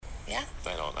Yeah.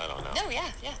 I don't know. No, yeah.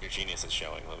 Your genius is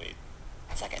showing. Let me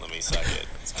Suck it. suck it.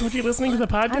 Georgie listening to the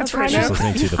podcast right trying now? to-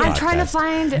 Listening to the I'm trying to podcast.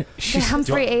 find the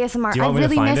Humphrey ASMR. Do you want I me really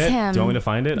to find miss it? him. Do you want me to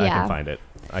find it? I Yeah. can find it.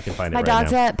 I can find it My right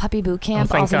dog's now. at Puppy Boot Oh, Camp,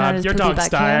 thank also known God. as Your Poopy dog's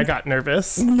Butt die. I Camp. got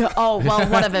nervous. No, oh, well,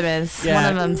 one of them is. One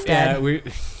of them's dead.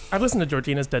 I've listened to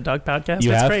Georgina's Dead Dog podcast.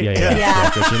 You it's have? great. Yeah.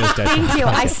 Yeah. Georgina's dead. Thank you.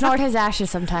 I snort his ashes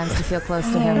sometimes to feel close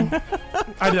to him.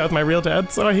 I do that with my real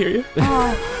dad, so I hear you.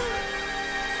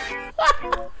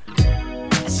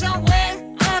 Somewhere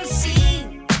on the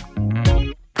scene,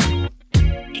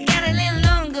 it got a little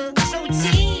longer, so it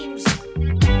seems.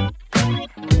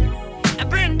 I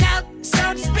burned out,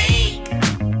 so to speak.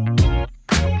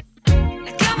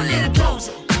 Now come a little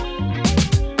closer.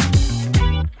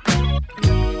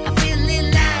 I feel a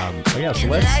little light. Oh yeah, so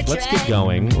let's get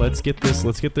going. Let's get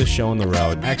this show on the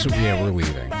road. Actually, yeah, we're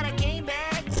leaving. But I came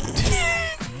back.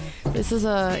 This is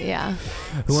yeah.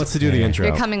 Who wants to do the intro?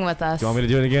 You're coming with us. Do you want me to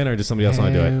do it again, or does somebody else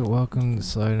want to do it? Welcome to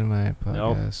Slide in My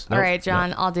Nope. Podcast. All right,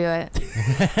 John, I'll do it.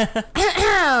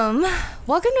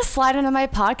 Welcome to Slide Into My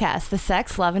Podcast, the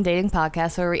sex, love, and dating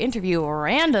podcast where we interview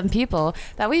random people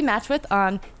that we match with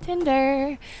on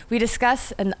Tinder. We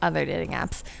discuss, and other dating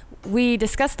apps, we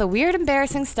discuss the weird,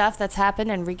 embarrassing stuff that's happened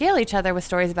and regale each other with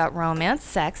stories about romance,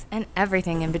 sex, and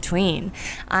everything in between.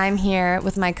 I'm here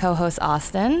with my co-host,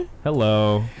 Austin,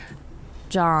 Hello.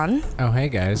 John, Oh, hey,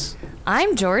 guys.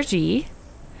 I'm Georgie,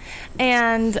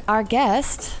 and our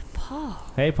guest, Paul.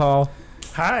 Hey, Paul.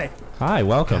 Hi. Hi.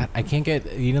 Welcome. God, I can't get,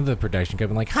 the production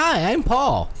company, like, hi, I'm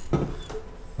Paul.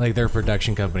 Like, their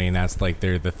production company, and that's, like,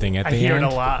 they're the thing at I the hear end.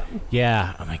 it a lot.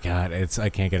 Yeah. Oh, my God. I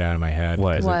can't get it out of my head.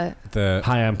 What? 'Cause What?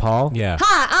 Hi, I'm Paul. Yeah.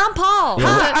 Hi, I'm Paul. Yeah,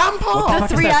 Hi, I'm Paul. What the fuck The is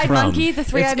that three-eyed from? monkey, the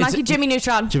three-eyed It's- monkey, Jimmy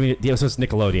Neutron. Jimmy. Yeah, so it's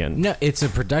Nickelodeon. No, it's a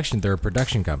production. They're a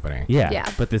production company. Yeah. Yeah.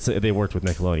 But they worked with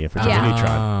Nickelodeon for Yeah. Jimmy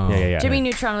Neutron. Oh. Yeah. Jimmy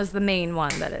Neutron was the main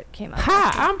one that it came up.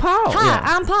 Hi, I'm Paul. Hi, Yeah.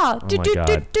 I'm Paul. Oh my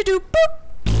God. Boop.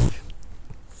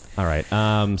 All right. So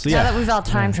Now yeah. that we've all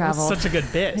time That's traveled. such a good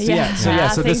bit. Yeah. So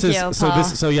Thank this is you,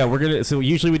 Paul. we're gonna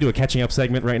usually we do a catching up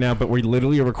segment right now, but we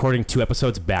literally are recording 2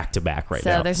 episodes back to back right So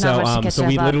now. there's not much to catch so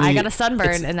we up on. literally I got a sunburn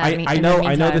it's- in that I in know the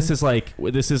I know meantime. this is like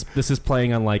this is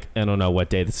playing on like I don't know what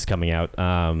day this is coming out.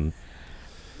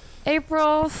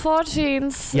 April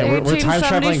 14th, Yeah, we're time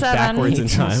traveling 1877. backwards in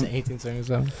time.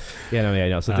 1877.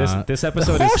 Yeah. So this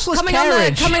episode the is horseless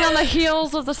Coming on the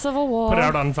heels of the Civil War. Put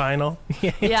out on vinyl.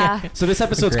 Yeah. so this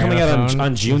episode's coming out gramophone.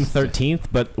 on June 13th,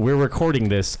 but we're recording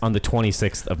this on the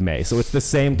 26th of May. So it's the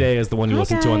same day as the one you Hi,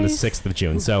 listened to on the guys. 6th of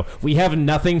June. So we have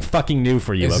nothing fucking new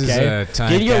for you, This is okay? a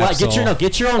time Get your capsule.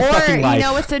 get your own Or, fucking you life.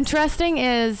 know what's interesting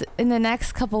is in the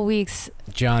next couple weeks,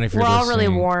 John, if you're we're all really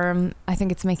listening- warm. I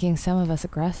think it's making some of us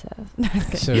aggressive.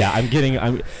 So, Yeah,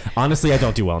 I'm honestly I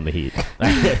don't do well in the heat.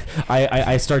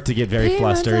 I start to get very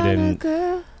flustered and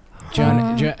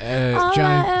John,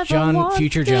 John,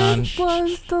 future John.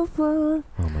 oh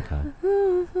my God.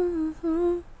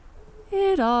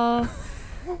 It all.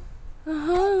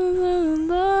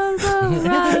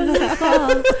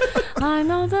 I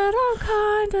know that I'm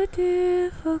kinda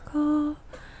difficult,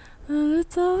 and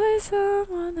it's always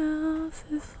someone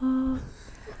else's fault.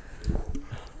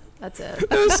 That's it.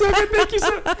 That was so good. Thank you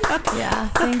so much. Yeah,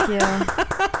 thank you.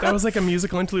 That was like a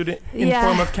musical interlude in Yeah.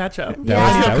 form of catch up.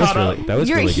 Yeah. That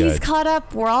was really He's good. caught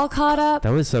up. We're all caught up.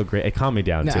 That was so great. It calmed me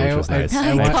down No, too, which was nice.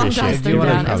 I I want- Calm appreciate it. Dustin do wanna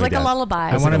down. It calm was me like a down. lullaby.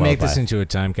 I That's want to like a make this lullaby. into a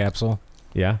time capsule.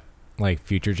 Yeah. Like,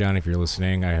 future John, if you're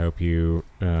listening, I hope you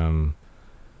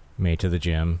made to the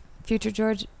gym. Future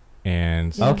George.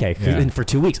 And Okay, Yeah. and for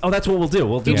 2 weeks. Oh, that's what we'll do.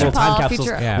 We'll do Future little time Paul, capsules.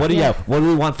 future- Yeah. What do Yeah. what do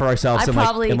we want for ourselves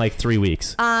I in like 3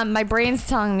 weeks? My brain's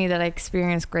telling me that I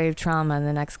experience grave trauma in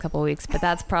the next couple of weeks, but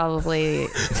that's probably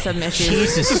some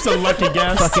issues. It's just a lucky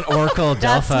guess. fucking Oracle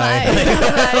That's Delphi.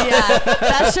 yeah.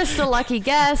 That's just a lucky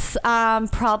guess.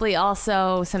 Probably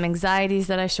also some anxieties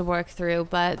that I should work through,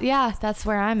 but yeah, that's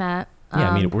where I'm at.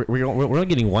 Yeah, I mean we're only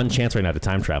getting one chance right now to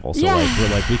time travel, so Yeah.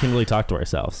 we can really talk to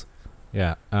ourselves.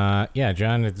 Yeah.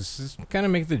 John, this is kind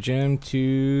of make the gym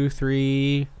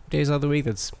 2-3 days out of the week.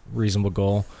 That's a reasonable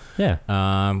goal. Yeah.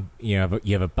 You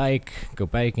have a bike, go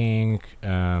biking.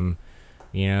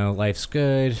 Life's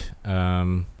good.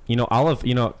 Olive,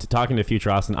 talking to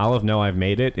future Austin, Olive know I've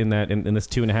made it in this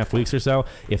 2.5 weeks or so.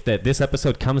 If this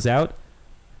episode comes out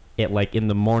at like in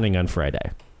the morning on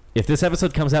Friday. If this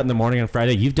episode comes out in the morning on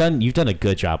Friday, you've done a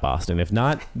good job, Austin. If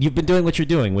not, you've been doing what you're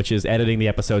doing, which is editing the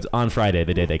episodes on Friday,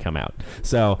 the day they come out.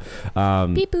 So,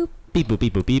 Beep boop. beep boop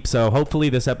beep boop beep. So hopefully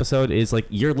this episode is like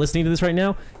you're listening to this right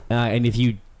now, and if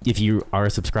you are a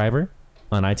subscriber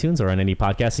on iTunes or on any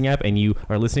podcasting app and you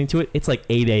are listening to it, it's like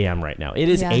 8 a.m. right now. It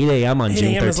is Yeah. 8 a.m. on 8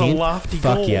 June a.m. 13th. is a lofty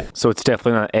Fuck goal. yeah. So it's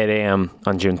definitely not 8 a.m.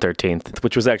 on June 13th,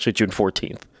 which was actually June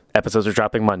 14th. Episodes are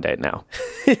dropping Monday now.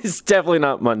 It's definitely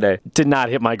not Monday. Did not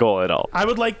hit my goal at all. I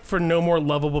would like for no more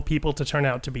lovable people to turn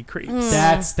out to be creeps.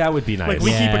 That would be nice. Like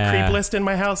we keep a Yeah. creep list in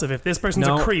my house. If this person's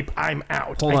No. a creep, I'm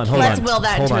out. Hold I on, hold Let's on. will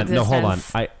that hold into on. No, hold on.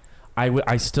 existence.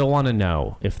 I still want to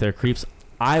know if they're creeps.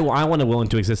 I want to will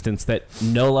into existence that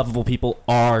no lovable people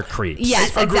are creeps.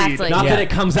 Yes, Agreed. exactly. Not Yeah. that it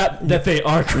comes out that they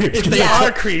are creeps. If they Yeah.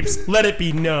 are creeps, let it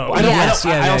be known. I don't. Yes.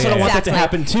 I also don't want that to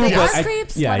Exactly. happen too. They but are I-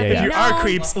 creeps. Yeah, let yeah, it yeah. If you are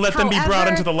creeps, let them be brought However,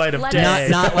 into the light of let day.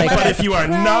 us- Not like- but if you are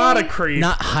not a pray. creep,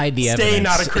 Not hide the evidence. stay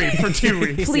not a creep for 2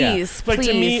 weeks. Please, Like please.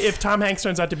 to me, if Tom Hanks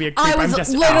turns out to be a creep, I I'm was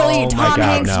just literally out. Oh my Tom God,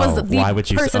 Hanks no. was the Why would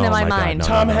you- person oh in my my God, mind. no.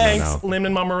 Tom Hanks,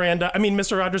 Lin-Manuel Miranda. I mean,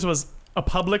 Mr. Rogers was a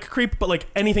public creep, but like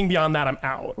anything beyond that, I'm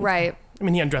out. Right. I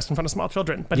mean, he undressed in front of small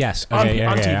children, but Yes. on, Okay,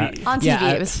 on yeah, TV. On TV,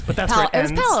 Yeah, it was but that's where it it was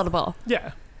ends. palatable.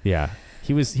 Yeah. Yeah.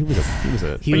 He was a. He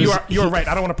But was, you are right.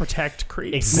 I don't want to protect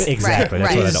creeps. Exactly.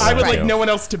 Right, That's what I right. don't I would wanna like do. no one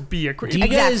else to be a creep. Do you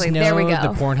Exactly, guys know there we go. the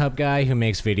Pornhub guy who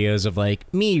makes videos of like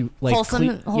me, like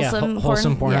Wholesome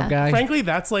wholesome porn, Pornhub yeah. guy? Frankly,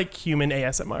 that's like human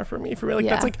ASMR for me. For me, like Yeah.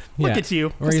 that's like look Yeah. at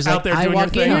you, Or just he's out like, there I doing your walk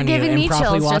in thing. on You're you giving and me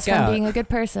promptly chills walk just from out. being a good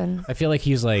person. I feel like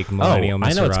he's like millennial I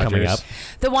Mr. know it's Rogers. coming up.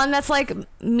 The one that's like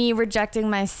me rejecting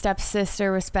my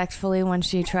stepsister respectfully when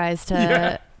she tries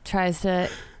to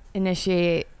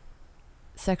initiate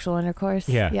sexual intercourse.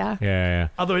 Yeah.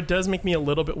 Although it does make me a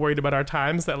little bit worried about our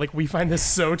times that like we find this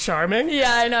so charming.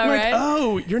 Yeah, I know, Like, right?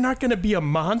 oh, you're not gonna be a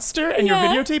monster and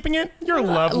Yeah. you're videotaping it? You're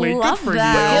lovely. love Good for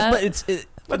that. you. But it's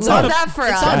Let's Love not- that for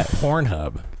it's us. on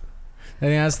Pornhub. I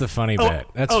think that's the funny bit.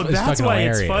 That's it's that's fucking why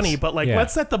hilarious. it's funny. But like, Yeah.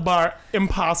 let's set the bar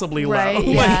impossibly Right, low.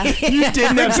 yeah. Like, you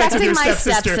didn't have sex with Rejecting your my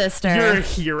stepsister. stepsister. You're a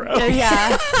hero.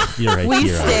 Yeah, You're a we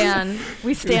hero. stand.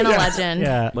 We stand a legend.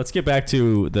 Yeah. Let's get back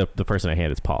to the person at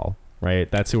hand. It's Paul, right?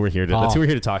 That's who we're here to. Paul. That's who we're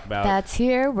here to talk about. That's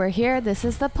here. We're here. This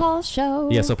is the Paul Show.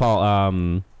 Yeah. So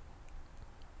Paul,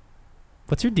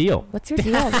 what's your deal? What's your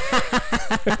deal?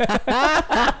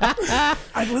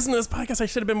 I've listened to this podcast. I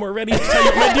should have been more ready to tell you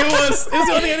what my deal was. It was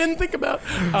the only thing I didn't think about.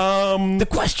 The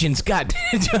questions, God.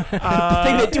 The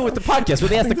thing they do with the podcast, where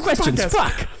they ask the questions.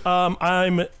 Podcast. Fuck.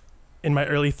 I'm in my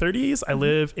early 30s. I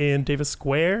live in Davis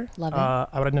Square. Love it.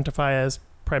 I would identify as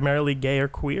primarily gay or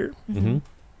queer. Mm-hmm.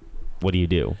 What do you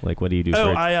do? Like, what do you do?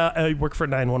 Oh, for I work for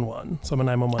 911, so I'm a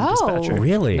 911 Oh. dispatcher.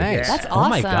 really? Nice. That's Oh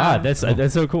my awesome. god,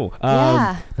 that's so cool.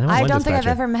 Yeah. 911 I don't think I've dispatcher.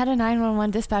 ever met a 911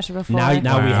 dispatcher before. Now we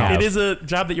Wow. have. It is a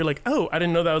job that you're like, oh, I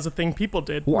didn't know that was a thing people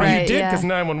did. Well, Right, you did yeah. because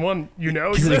 911, you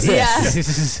know, 'Cause it exists.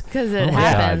 exists. Because it Oh my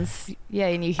God. happens. Yeah,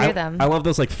 and you hear them. I love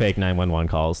those like fake 911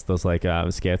 calls. Those like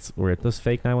skits where those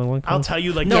fake 911 calls. I'll tell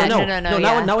you, like, No, Yeah, no, no, not,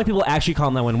 yeah. not when people actually call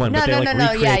 911, No, but they no, like no,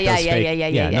 no, recreate yeah, those yeah, fake. yeah,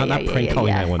 yeah, not yeah, prank yeah, calling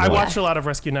yeah. 911. I Yeah. watched a lot of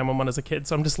Rescue 911 as a kid,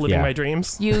 so I'm just living Yeah. my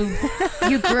dreams. You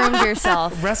groomed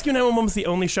yourself. Rescue 911 was the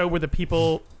only show where the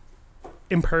people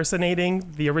impersonating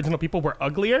the original people were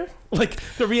uglier. Like,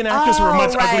 the reenactors were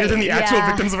much right, uglier than the actual yeah.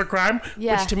 victims of a crime,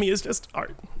 Yeah. which to me is just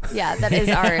art. Yeah, that is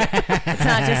art. It's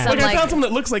not just some Like, I found like someone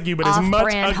that looks like you, but is much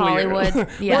off-brand uglier. Hollywood. Or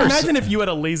Yeah. imagine if you had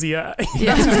a lazy eye.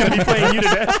 Yeah. That's who's going to be playing you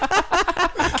today.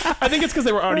 I think it's because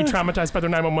they were already traumatized by their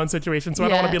 911 situation, so I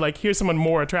don't Yeah. want to be like, here's someone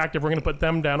more attractive. We're going to put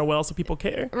them down a well so people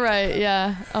care. Right,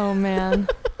 yeah. Oh man.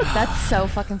 That's so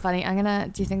fucking funny.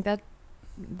 Do you think that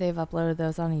they've uploaded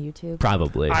those on YouTube?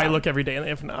 Probably. I look every day and they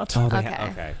have not. Oh, they Okay.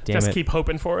 okay. Damn Just it. keep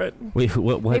hoping for it. Wait,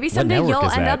 what Maybe what someday network you'll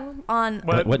is end that? up on.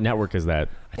 What? What network is that?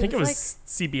 I think it was was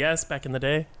CBS back in the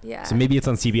day. Yeah. So maybe it's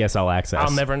on CBS All Access.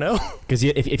 I'll never know. Because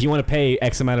if you want to pay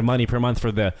X amount of money per month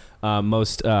for the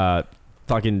most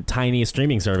fucking tiny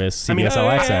streaming service, I mean, CBS All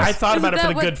Access. I thought Isn't about it for that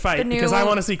the what good fight the new- because I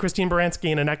want to see Christine Baranski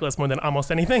in a necklace more than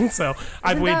almost anything. So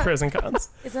I've Isn't weighed that- pros and cons.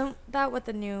 Isn't that what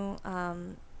the new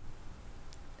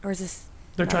or is this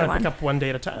They're trying to another pick one? up one day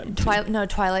at a time.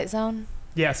 Twilight Zone?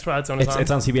 Yes, Twilight Zone is on.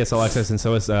 it's on CBS All Access, and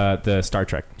so is the Star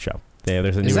Trek show.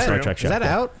 There's a new Is that- Star Trek show. Is that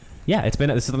out? Yeah, it's been.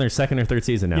 This is on their second or third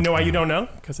season now. You know why you don't know?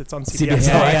 Because it's on CBS. CBS.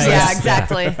 Yeah, All yeah, Access. Yeah,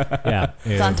 exactly. Yeah.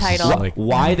 It's on Tidal. Like,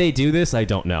 Why they do this, I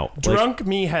don't know. Like, Drunk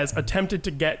me has attempted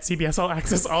to get CBS All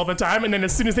Access all the time, and then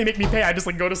as soon as they make me pay, I just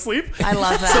like go to sleep. I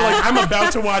love that. So like I'm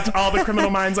about to watch all the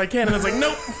Criminal Minds I can, and it's like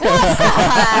nope.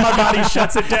 My body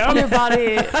shuts it down. Your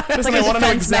body. Listen, like I a want to know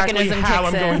defense exactly mechanism how kicks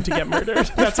I'm in. going to get murdered.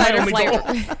 That's my Fight or only goal.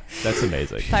 flight. that's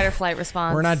amazing. Fight or flight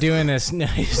response. we're not doing this. No,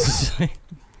 it's just like-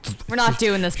 We're not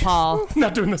doing this, Paul.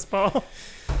 Not doing this, Paul.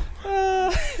 I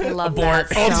love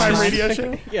that. Old so time much. radio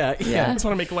show. yeah, Yeah. I just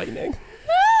want to make lightning.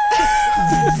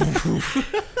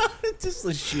 Just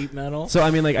the sheet metal. So I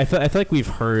mean, like I feel like we've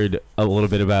heard a little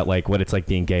bit about like what it's like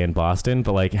being gay in Boston,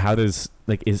 but like how does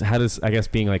I guess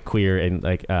being like queer and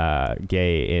like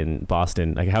gay in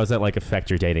Boston, like how does that like affect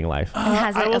your dating life? And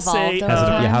has I it will evolved say, over How's it,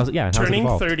 time? how's it Turning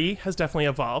evolved? 30 has definitely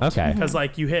evolved. Okay. Because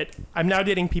like I'm now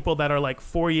dating people that are like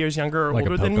 4 years younger or Like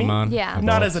older a than me. Pokemon. Yeah.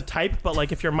 Not as a type, but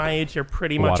like if you're my age, you're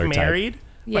pretty much Water type. married.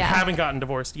 But Yeah. haven't gotten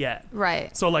divorced yet.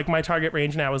 Right. So like my target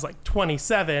range now is like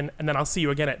 27, and then I'll see you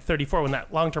again at 34 when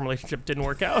that long-term relationship didn't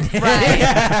work out. Right.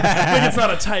 Like it's not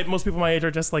a type. Most people my age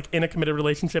are just like in a committed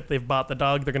relationship. They've bought the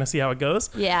dog. They're gonna see how it goes.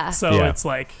 Yeah. So Yeah. it's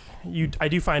like I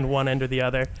do find one end or the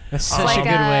other. That's such like a good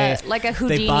way. like a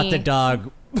Houdini. They bought the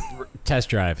dog test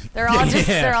drive. They're all just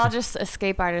Yeah. they're all just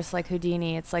escape artists like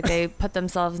Houdini. It's like they put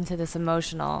themselves into this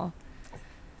emotional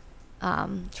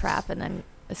trap and then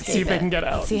escape See if they it. can get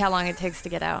out. See how long it takes to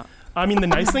get out. I mean, the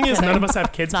nice thing is none of us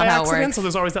have kids Not by how it accident, works. so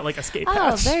there's always that like escape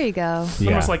Oh, hatch. there you go. It's Yeah.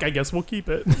 almost like I guess we'll keep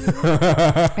it.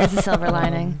 There's a silver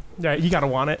lining. Yeah, you gotta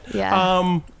want it.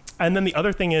 Yeah. And then the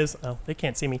other thing is, they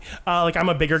can't see me. Like I'm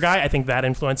a bigger guy. I think that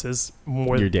influences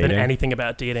more Your than dating? anything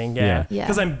about dating. Yeah. Yeah. Yeah.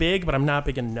 Because I'm big, but I'm not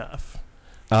big enough.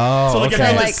 Oh, So like okay. if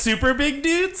I'm like- into super big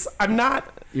dudes, I'm not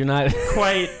You're not.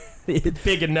 quite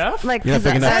big enough. Like You're not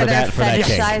big enough for that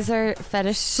kink.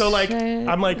 fetish. So like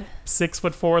I'm like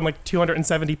 6'4" and like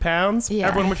 270 pounds. Yeah.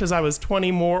 Everyone wishes I was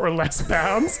 20 more or less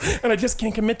pounds, and I just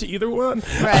can't commit to either one.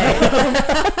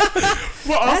 right.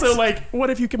 Well, also like, what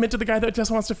if you commit to the guy that just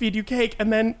wants to feed you cake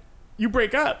and then you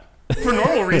break up for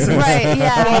normal reasons? Right.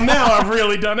 Yeah. Well, now I've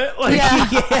really done it. Like, Yeah.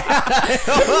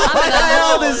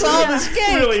 all this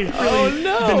cake. really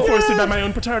been foisted by my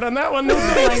own petard on that one. No Oh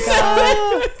thanks. my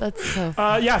god. That's so.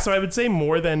 Yeah, so I would say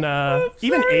more than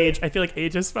even age. I feel like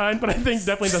age is fine, but I think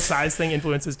definitely the size thing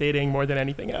influences dating more than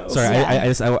anything else. Sorry,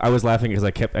 Yeah. I was laughing because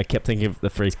I kept thinking of the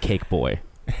phrase "cake boy."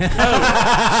 Sorry.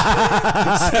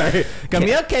 Come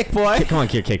here, cake boy. Come on,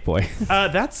 cake boy.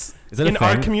 That's Is that a in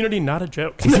our thing? community not a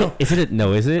joke. Is it?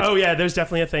 No, is it? Oh yeah, there's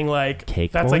definitely a thing like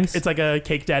Cake that's boys? like it's like a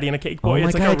cake daddy and a cake boy. Oh my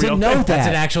it's like God, a I didn't real know thing. that. That's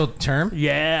an actual term.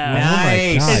 Yeah.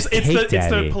 Nice. Oh my God, It's cake the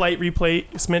daddy. polite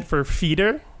replacement for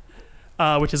feeder,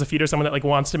 which is a feeder, someone that like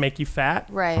wants to make you fat.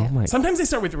 Right. Oh my. Sometimes they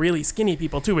start with really skinny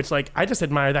people too, which like I just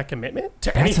admire that commitment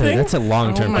to That's anything. a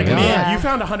long-term Oh my commitment. God. Man, Yeah. you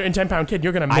found a 110-pound kid,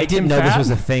 you're gonna make I didn't him know fat? this was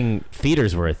a thing.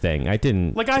 Feeders were a thing. I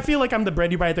didn't. Like I feel like I'm the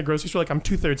bread you buy at the grocery store. Like I'm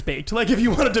 2/3 baked. Like if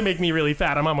you wanted to make me really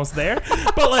fat, I'm almost there.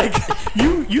 But like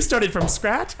you started from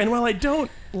scratch, and while I don't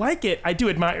like it, I do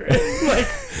admire it. Like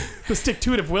the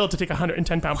stick-to-it-ive will to take a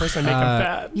 110-pound person and make him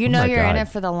fat. You know my you're in God. it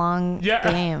for the long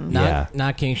Yeah. game. Yeah.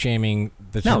 Not king shaming.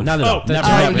 The No, term not at all. Oh, Never,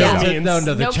 oh, never, yeah. never. means-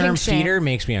 The No term kink shame. feeder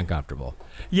makes me uncomfortable.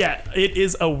 Yeah, it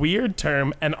is a weird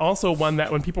term, and also one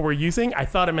that when people were using, I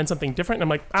thought it meant something different. And I'm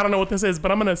like, I don't know what this is,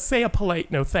 but I'm gonna say a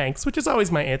polite no thanks, which is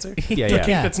always my answer. Yeah, To yeah.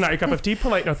 kink that's not your cup of tea,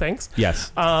 polite no thanks.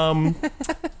 Yes.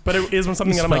 But it is something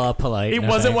that I'm Spell like, out polite. it no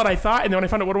wasn't thanks. what I thought, and then when I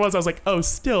found out what it was, I was like, oh,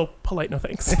 still polite no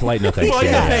thanks. Polite no thanks. Polite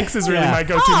yeah. no thanks is really Yeah. my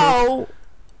go-to move. Oh,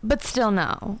 but still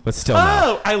no. But still no.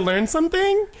 Oh, I learned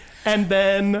something, and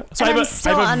then so And I I'm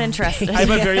still have uninterested. I have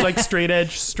a very like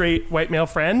straight white male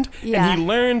friend, Yeah. and he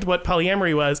learned what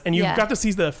polyamory was, and you Yeah. got to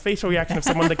see the facial reaction of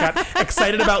someone that got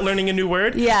excited about learning a new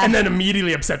word, Yeah. and then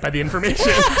immediately upset by the information.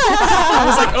 I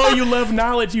was like, oh, you love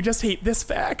knowledge, you just hate this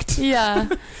fact. Yeah.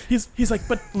 He's like,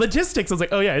 but logistics. I was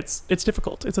like, oh yeah, it's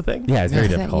difficult. It's a thing. Yeah, it's very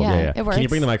That's it. difficult. Yeah, Yeah, yeah. it Can you works.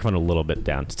 bring the microphone a little bit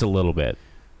down? Just a little bit.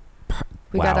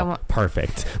 We wow. gotta wa-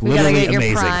 Perfect. We gotta Literally get your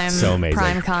amazing. prime, So amazing.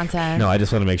 prime content. No, I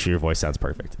just want to make sure your voice sounds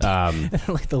perfect.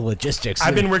 like the logistics.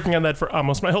 I've been working on that for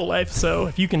almost my whole life, so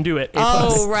if you can do it, A+.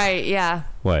 Oh right, yeah.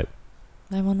 What?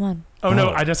 911. Oh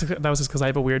no, Oh. that was just because I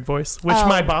have a weird voice, which Oh.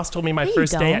 my boss told me my No, you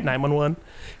first day don't. at 911.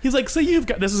 He's like, so you've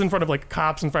got, this is in front of like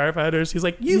cops and firefighters. He's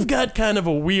like, you've got kind of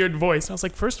a weird voice. I was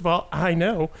like, first of all, I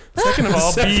know. Second of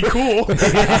all, be cool.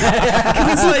 He's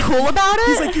like, Cool about it?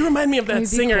 he's like, you remind me of Can we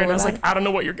that be singer, cool and I was about like, I don't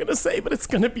know what you're gonna say, but it's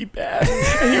gonna be bad.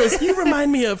 And he goes, you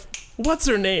remind me of. What's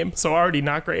her name? So already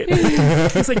not great.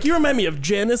 He's like, you remind me of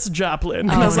Janis Joplin.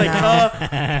 And I was Oh,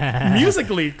 like, no.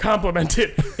 musically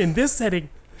complimented. In this setting,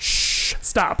 shh,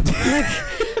 stop.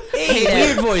 Hey,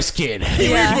 weird voice kid.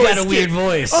 Yeah. You got a weird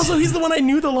voice. Also, he's the one I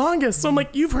knew the longest. So I'm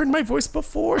like, you've heard my voice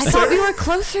before, I sir. thought we were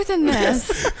closer than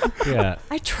this. Yeah.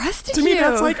 I trusted To you. me,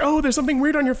 that's like, oh, there's something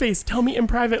weird on your face. Tell me in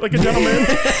private, like a gentleman.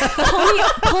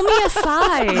 pull me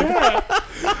aside.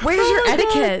 Where's your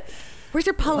etiquette? Where's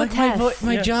your Like politesse?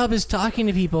 my Yeah. job is talking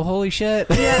to people. Holy shit.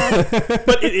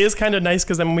 But it is kind of nice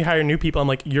because then when we hire new people, I'm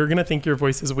like, you're going to think your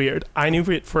voice is weird. I knew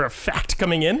it for a fact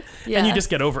coming in, Yeah. and you just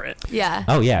get over it. Yeah.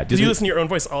 Oh yeah. Because you listen to your own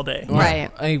voice all day. Right.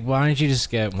 Why don't you just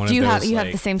get one Do you of those? have you have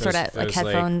like, the same sort of those, like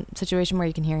headphone situation where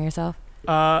you can hear yourself?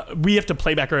 We have to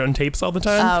play back our own tapes all the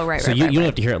time, Oh, right, So right, you right, don't right.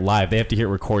 have to hear it live. They have to hear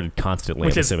it recorded constantly.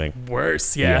 which I'm is assuming.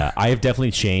 worse. Yeah. I have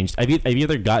definitely changed. I've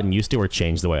either gotten used to or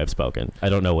changed the way I've spoken. I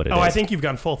don't know what it is. Oh, I think you've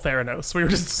gone full Theranos. We were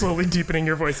just slowly deepening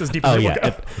your voice as deep as Oh it yeah,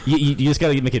 will go. you just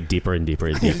gotta make it deeper and deeper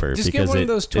and deeper. Just because get one it, of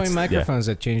those toy it's- yeah. microphones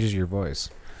that changes your voice.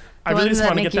 I The really ones just that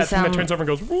want to make get that you thing that sound- turns over and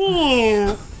goes,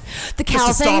 "Ooh." The Just cow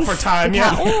to stall things. for time, The yeah.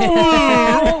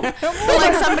 cow-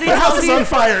 like somebody The house tells is you. on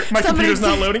fire. My somebody computer's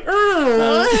not loading.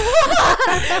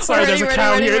 Sorry, there's a Ready,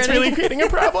 cow ready, here. It's ready. really creating a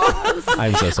problem.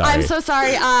 I'm so sorry. I'm so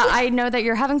sorry. I know that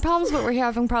you're having problems, but we're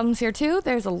having problems here too.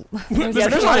 There's a There's Yeah,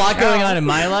 there's a live lot cow. going on in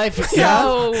my life.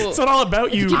 so. It's not all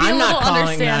about you. Give you I'm a not little calling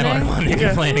understanding. 911 and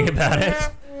complaining about it.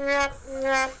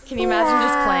 Can you imagine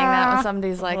just playing that when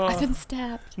somebody's like, "I've been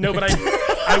stabbed"? No, but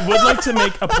I would like to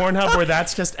make a Pornhub where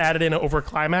that's just added in over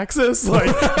climaxes. Like,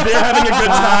 they're having a good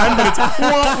time, but it's wah,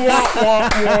 wah, wah,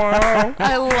 wah.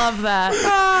 I love that.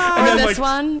 And Or then, this like,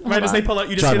 one. Right as they pull out,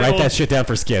 you just John, hear the write old, that shit down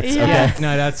for skits. Yeah. Okay. Yeah,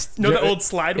 no, that's know the old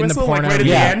slide in the whistle, like porno. right at the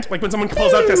Yeah. end, like when someone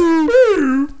pulls out this.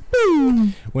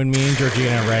 when me and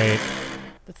Georgina write.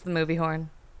 That's the movie horn.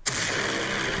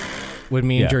 When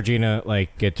me and Yeah. Georgina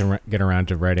like get around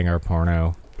to writing our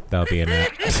porno, that'll be in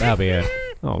it. That'll be it.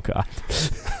 Oh god.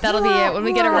 That'll be it when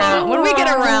we get around. When we get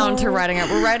around to writing it,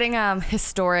 we're writing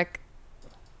historic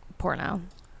porno.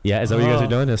 Yeah, is that what you guys are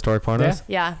doing? Historic pornos?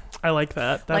 Yeah, I like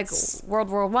that. That's like World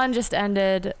War I just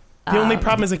ended. the only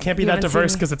problem is it can't be you that haven't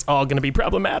diverse seen- because it's all going to be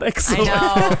problematic. So I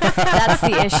know that's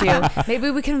the issue.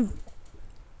 Maybe we can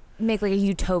make like a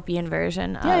utopian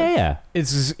version. Of, Yeah.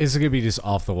 It's gonna be just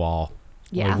off the wall.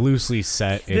 Yeah. Like loosely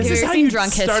set. This Have is you how seen you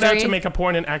Drunk start out History? to make a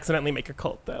porn and accidentally make a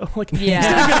cult, though. Like, Yeah.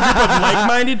 just get a group of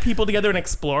like-minded people together and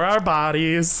explore our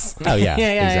bodies, Oh yeah.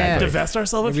 Yeah. Exactly. divest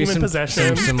ourselves of Maybe human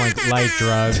possession. some like light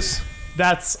drugs.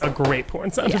 That's a great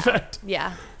porn sound Yeah. effect.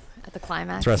 Yeah, at the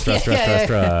climax. Thrust. Oh,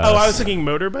 I was thinking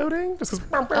motorboating. Just 'cause-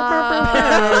 Love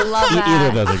Either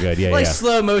of that. those are good. Yeah, Like yeah.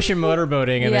 slow motion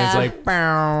motorboating, and then it's Yeah. like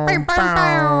bow,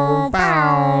 bow,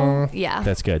 bow. Yeah.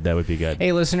 That's good. That would be good.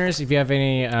 Hey, listeners, if you have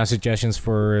any suggestions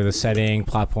for the setting,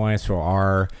 plot points for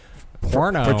our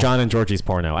porno, For John and Georgie's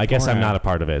porno. I guess I'm Porno. not a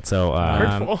part of it. So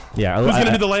Hurtful. yeah. Who's I, going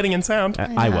to do the lighting and sound?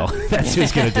 I will. That's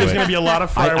who's gonna do There's it. going to be a lot of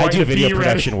I fireworks. do video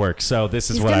production work, so this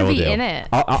is He's what I gonna will be do. in it.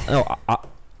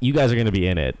 You guys are going to be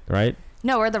in it, right?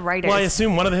 No, we're the writers. Well, I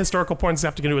assume one of the historical porns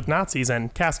have to do with Nazis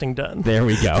and casting done. There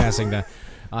we go. passing down.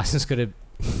 Austin's gonna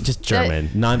Just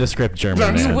German, nondescript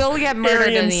German. you man. will get murdered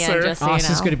in Aryan the end, sir. just so you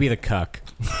Austin's know. gonna be the cuck.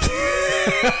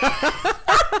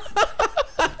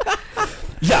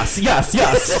 Yes. Yeah.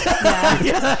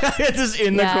 It's just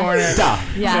in the Yeah. corner. Duh.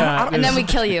 Yeah. And then we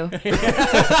kill you.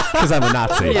 Because I'm a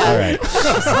Nazi. Yeah. All right.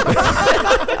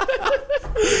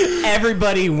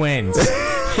 Everybody wins.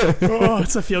 Oh,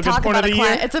 it's a feel-good Talk porn of about the a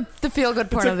year. It's the feel-good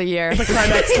porn of the year.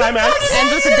 Climax.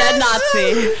 Ends with a dead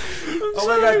Nazi. Oh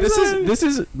my god, this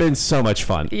has been so much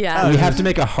fun. Yeah. We have to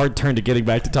make a hard turn to getting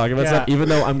back to talking about Yeah. stuff, even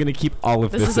though I'm gonna keep all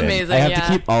of This this is in. amazing, I have yeah. to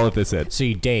keep all of this in. So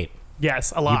you date.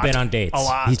 Yes, a lot. You've been on dates. A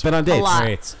lot. He's been on dates. lot.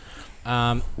 Great.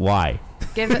 Why?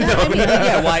 Give it.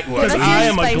 Yeah, why? Because Give us I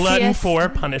your am a glutton spiciest. for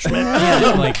punishment.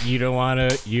 Like you don't wanna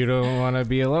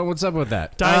be alone. What's up with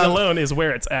that? Dying alone is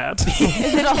where it's at.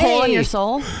 Is it a hole in your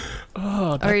soul?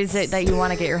 Oh, Or is it that you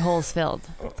want to get your holes filled?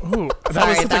 Ooh,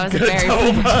 Sorry, such that a was a good very-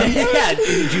 double pun. Yeah.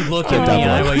 Did you look at double. me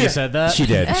eye while you said that? She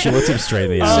did. She looked him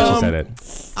straight in the eye when she said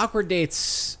it. Awkward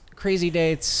dates, crazy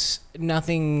dates,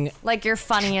 nothing Like your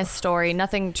funniest story,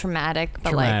 nothing traumatic,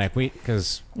 but traumatic.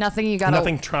 Because like nothing you got.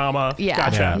 Nothing trauma. Yeah.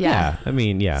 Gotcha. Yeah. I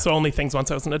mean, yeah. So only things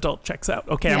once I was an adult checks out.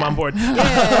 Okay, I'm Yeah. on board.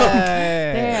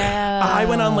 Yeah. I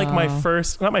went on like my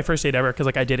first, not my first date ever, because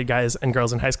like I dated guys and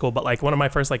girls in high school, but like one of my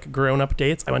first like grown-up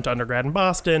dates. I went to undergrad in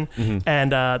Boston,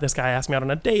 and this guy asked me out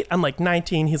on a date. I'm like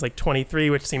 19, he's like 23,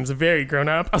 which seems very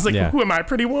grown-up. I was like, Yeah. who am I,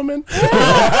 pretty woman?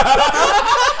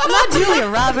 I'm not Julia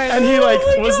Roberts. And he like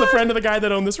was the friend of the guy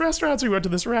that owned this restaurant, so we went to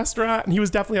this restaurant, and he was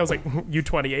definitely, I was like, you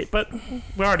 28, but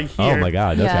we're already here. Oh my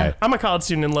god. Yeah. Okay. I'm a college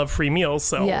student and love free meals,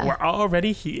 so Yeah. we're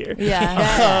already here.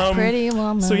 Yeah. Pretty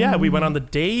woman. So yeah, we went on the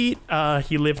date.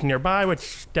 He lived nearby,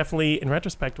 which definitely, in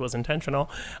retrospect, was intentional.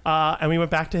 And we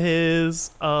went back to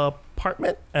his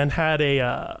apartment and had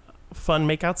a fun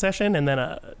makeout session, and then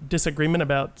a disagreement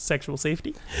about sexual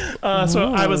safety.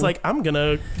 So I was like, I'm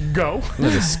gonna go.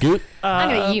 Like a scoot. I'm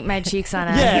gonna eat my cheeks on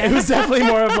out Yeah, here. it was definitely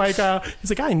more of like, he's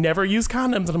like, I never use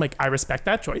condoms, and I'm like, I respect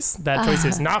that choice. That choice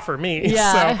is not for me.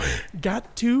 Yeah. So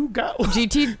got to go.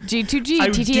 G2G, I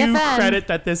do TTFN. credit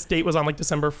that this date was on like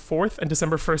December 4th, and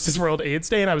December 1st is World AIDS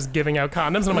Day, and I was giving out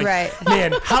condoms, and I'm like, Right.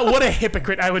 man, what a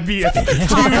hypocrite I would be if 2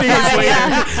 days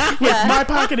later, with my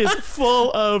pocket is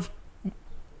full of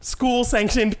school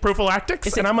sanctioned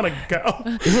prophylactics, and I'm gonna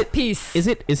go. Peace. Is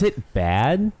it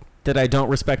bad that I don't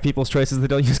respect people's choices that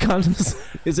don't use condoms?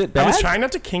 Is it bad? I was trying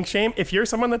not to kink shame. If you're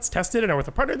someone that's tested and are with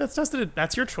a partner that's tested,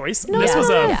 that's your choice. No, this yeah. was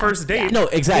a Yeah. first date. No,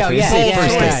 exactly. Yeah, This is yeah,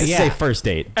 first yeah, date. yeah, This is yeah. a first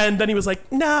date. And then he was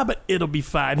like, nah, but it'll be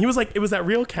fine. He was like, it was that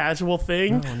real casual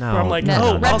thing Oh, no. where I'm like, No.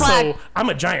 oh, Red also, flag. I'm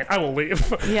a giant. I will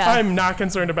leave. Yeah. I'm not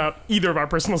concerned about either of our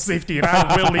personal safety, and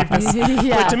I will leave this.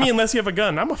 Yeah. But to me, unless you have a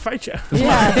gun, I'm going to fight you.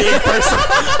 Yeah. Big person.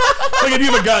 Like, if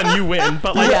you have a gun, you win.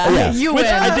 But, like, Yeah. You which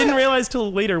win. I didn't realize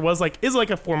till later is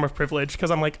like a form of privilege, because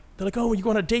I'm like, they're like, oh, when you go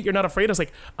on a date, you're not afraid. I was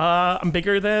like, I'm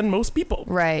bigger than most people.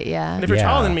 Right. Yeah. And if you're Yeah.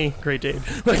 taller than me, great date.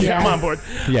 Like, Yeah. I'm on board.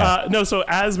 Yeah. No, so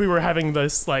as we were having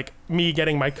this, like, me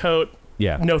getting my coat,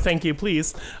 Yeah. no thank you,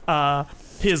 please,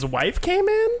 his wife came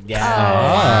in.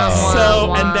 Yeah.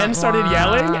 So, and then started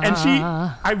yelling, and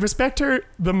I respect her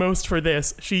the most for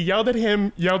this. She yelled at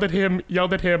him, yelled at him,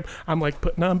 yelled at him. I'm like,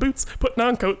 putting on boots, putting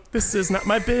on coat. This is not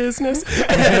my business.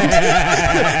 And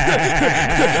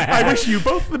I wish you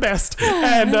both the best.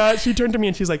 And she turned to me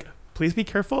and she's like, please be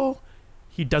careful.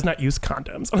 He does not use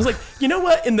condoms. I was like, you know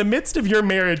what? In the midst of your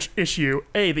marriage issue,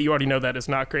 A, that you already know that is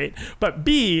not great, but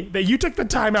B, that you took the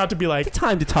time out to be like,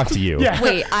 Time to talk to you. yeah.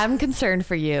 Wait, I'm concerned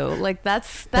for you. Like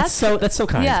that's That's so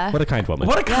kind. Yeah. What a kind woman.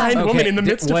 What a kind Okay, woman in the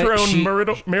midst of her what own she-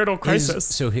 marital crisis.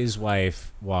 So his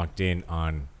wife walked in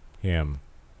on him.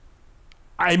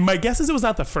 My guess is it was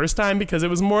not the first time, because it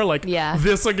was more like Yeah.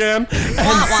 this again. wah,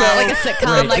 wah, like a sitcom.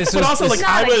 Right, like, this But was- also, like, Not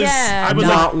I was again. like,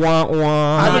 Not want one.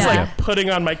 I was Yeah. like putting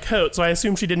on my coat, so I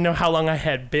assumed she didn't know how long I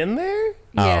had been there.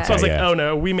 yeah. So I was like, yeah. oh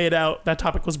no, we made out. That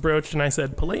topic was broached, and I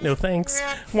said, polite, no thanks.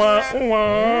 Wah,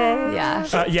 wah.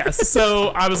 Yeah. Yes. So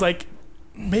I was like,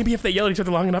 maybe if they yell at each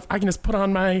other long enough, I can just put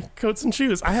on my coats and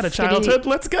shoes. I had a Skitty. childhood.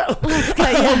 Let's go.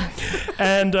 Yeah.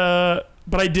 And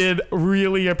but I did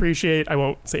really appreciate, I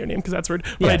won't say her name because that's rude,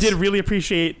 but I Yes. did really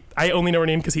appreciate, I only know her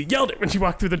name because he yelled it when she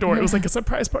walked through the door. It was like a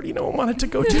surprise party no one wanted to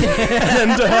go to.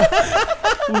 And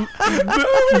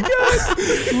oh my God.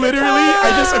 Literally,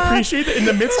 I just appreciate that in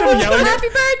the midst of yelling Happy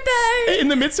birthday! in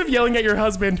the midst of yelling at your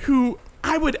husband, who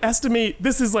I would estimate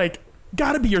this is like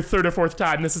gotta be your third or fourth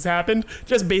time this has happened,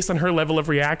 just based on her level of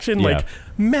reaction, Yeah. like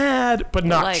mad but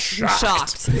not Like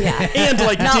shocked. Yeah. And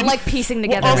like Not didn't- like piecing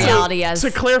together also, reality as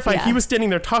to clarify, yeah. he was standing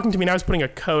there talking to me and I was putting a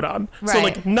coat on. So Right.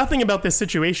 like nothing about this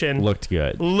situation Looked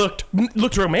good.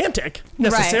 looked romantic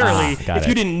necessarily Ah, got if it.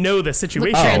 you didn't know the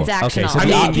situation. Transactional. Okay, so I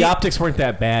the, mean, the optics weren't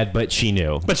that bad, but she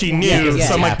knew. But she knew, Yeah, 'cause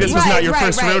so I'm yeah, like, this was Right, not your right,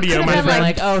 first right. rodeo, Could've my been friend.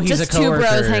 Like, oh, he's just a two bros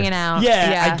coworker. hanging out.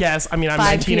 Yeah, I guess. I mean, I'm 5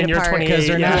 19 and feet you're apart. 28. Because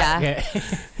they're not. Yeah.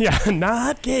 Yeah,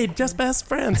 not gay, just best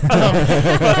friends.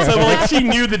 But so like she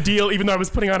knew the deal, even though I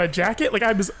was putting on a jacket. Like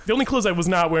the only clothes I was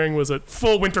not wearing was a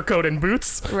full winter coat and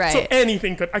boots. Right. So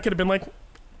anything I could have been like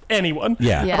anyone.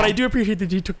 Yeah. Yeah. But I do appreciate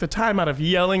that he took the time out of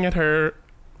yelling at her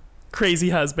crazy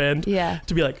husband Yeah.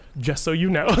 to be like, just so you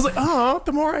know. I was like, oh,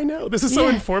 the more I know. This is so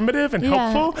Yeah. informative and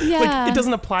Yeah. helpful. Yeah. Like it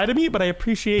doesn't apply to me, but I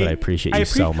apprate you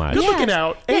so much. Good Yeah. looking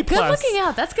out. Yeah, A good plus. looking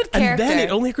out. That's good And character. then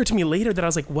it only occurred to me later that I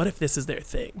was like, what if this is their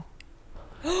thing?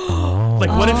 Like,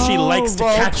 what if she likes to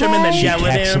role catch him and then play? yell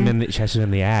at Catch him? catch him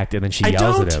in the act, and then she I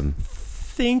yells don't at him.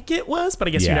 think it was, but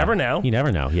I guess Yeah. you never know. You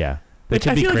never know. Yeah. They Like,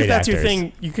 could I be feel like great if that's actors. your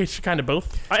thing, you could should kind of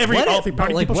both. All three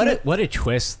party like, people should. what a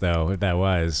twist though if that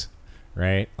was,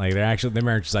 right? Like their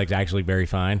marriage is like actually very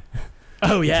fine.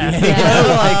 Oh yeah.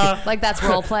 Yeah. Like that's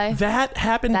role play. That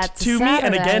happened That's to me,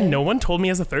 and Saturday. again, no one told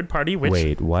me as a third party. Which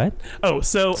Wait, what? so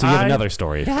So you have I- another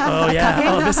story. Oh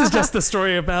yeah. Oh, this is just the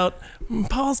story about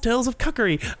Paul's Tales of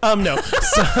Cuckery. No.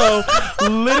 So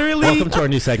literally. Welcome to our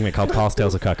new segment called Paul's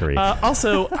Tales of Cuckery.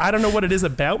 Also, I don't know what it is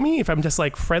about me. If I'm just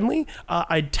like friendly,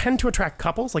 I tend to attract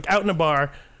couples. Like out in a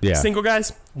bar, Yeah. single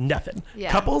guys, nothing.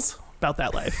 Yeah. Couples, about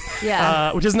that life.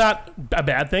 Yeah. Which is not a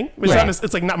bad thing. It's, Right. not,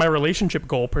 it's like not my relationship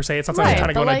goal per se. It's not something Right, I'm trying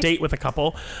to go but on a like- date with a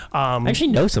couple. I actually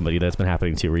know somebody that's been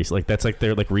happening to recently. Like that's like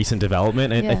their like recent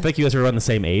development. And I Yeah. think you guys are around the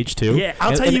same age too. Yeah, I'll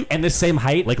And- tell and- you- And the same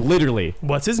height, like literally.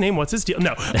 What's his name? What's his deal?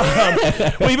 No.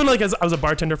 Well, even like as I was a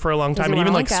bartender for a long time, he and wanna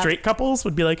even like link up? straight couples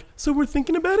would be like, so we're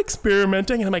thinking about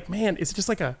experimenting. And I'm like, man, is it just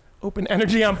like a open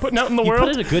energy I'm putting out in the You world?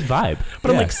 put in a good vibe. But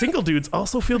I'm Yeah. like, single dudes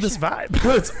also feel this vibe.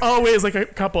 It's always like a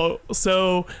couple.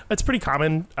 So it's pretty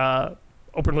common.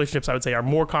 Open relationships, I would say, are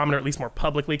more common, or at least more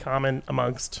publicly common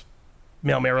amongst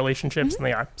male-male relationships than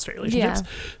they are straight relationships. Yeah.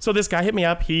 So this guy hit me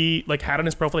up. He like had on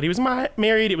his profile that he was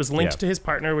married. It was linked Yeah. to his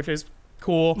partner, which is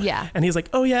cool. Yeah. And he's like,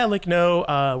 oh yeah, like no,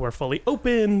 we're fully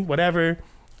open, whatever.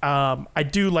 I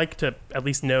do like to at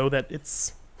least know that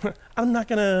it's I'm not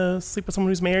gonna sleep with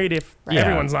someone who's married if Yeah.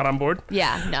 everyone's not on board.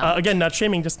 Yeah, no. Again, not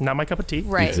shaming, just not my cup of tea.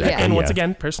 Right, Exactly. yeah. And once Yeah.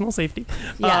 again, personal safety.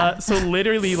 Yeah. So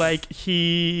literally, like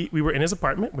we were in his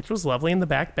apartment, which was lovely in the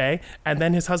back bay, and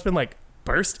then his husband like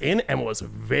burst in and was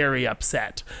very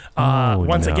upset.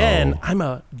 Once no. again, I'm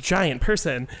a giant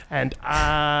person, and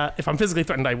if I'm physically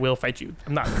threatened, I will fight you.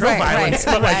 I'm not pro Right, violence,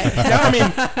 right, but like, right. no, I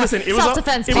mean, listen, it was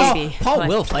Self-defense, it was- baby. Paul Like-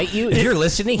 will fight you if you're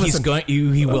listening.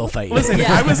 He will fight you. Listen,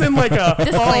 Yeah. I was in like a all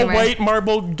Disclaimer. white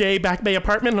marble gay back bay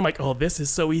apartment, and I'm like, oh, this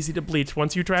is so easy to bleach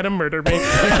once you try to murder me.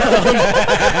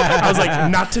 I was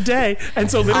like, not today. And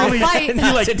so literally, I'll fight. he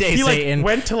Not like today, he like Satan.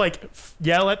 went to like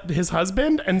yell at his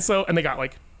husband, and they got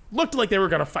like looked like they were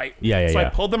gonna fight. Yeah, So I yeah.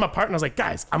 pulled them apart, and I was like,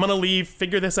 guys, I'm gonna leave,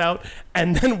 figure this out.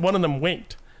 And then one of them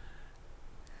winked.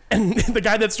 And the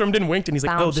guy that stormed in winked, and he's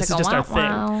like, Bow, "Oh, this is chicka, just our wow, thing."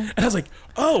 wow. And I was like,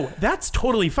 "Oh, that's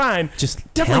totally fine.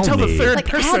 Just Definitely tell tell the me. third Like,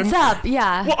 person." heads up,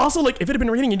 yeah. Well, also, like, if it had been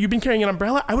raining and you'd been carrying an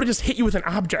umbrella, I would have just hit you with an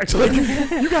object. Like,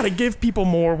 you got to give people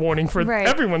more warning for Right.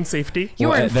 everyone's safety. You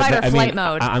were in fight or flight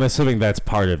mode. I'm assuming that's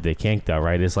part of the kink, though,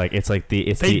 right? It's like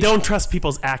They don't trust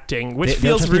people's acting, which they don't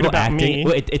feels trust rude people about acting. me.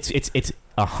 Well, it's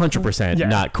 100% Yeah.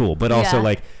 not cool, but also Yeah.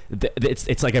 like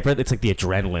it's like it's like the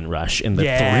adrenaline rush and the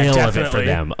Yeah, thrill of it for definitely.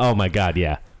 them. Oh my god,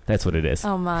 yeah, that's what it is.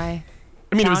 Oh my.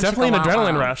 I mean, it was Bow, definitely an chicka, wow,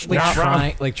 adrenaline wow. rush. Like Not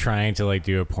wrong. trying to like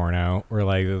do a porno where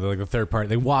like the third part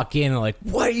they walk in and like,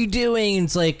 what are you doing? And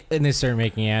it's like, and they start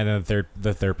making out, and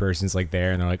the third person's like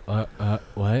there, and they're like, what?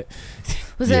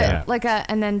 Was Yeah. it like a,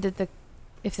 and then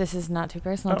if this is not too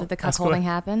personal, Oh, did the ask away. cuckolding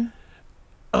happen?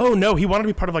 Oh, no, he wanted to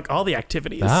be part of, like, all the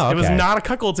activities. Oh, It was okay. not a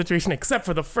cuckold situation except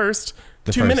for the first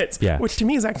The 2 first- minutes, yeah. which to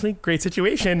me is actually a great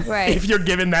situation Right. if you're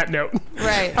given that note.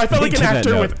 Right. I felt like an Give that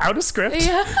actor note. without a script.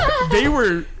 Yeah. They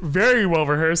were very well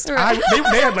rehearsed. Right.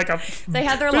 They had like a They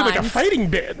had their they had like a lines. fighting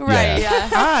bit. Right, yeah.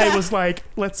 I was like,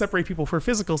 let's separate people for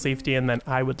physical safety, and then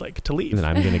I would like to leave. And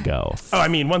then I'm gonna go. Oh, I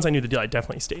mean, once I knew the deal, I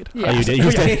definitely stayed. Yeah. Oh, you did.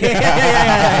 You did.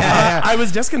 I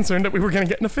was just concerned that we were going to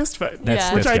get in a fist fight,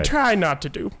 Yeah. which that's I good. try not to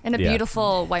do. In a Yeah.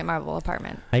 beautiful white marble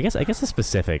apartment. I guess a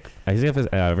specific. I think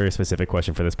a very specific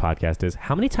question for this podcast is: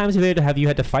 how many times have you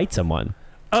had to fight someone?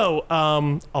 Oh,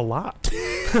 a lot.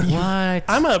 What?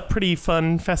 I'm a pretty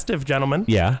fun, festive gentleman.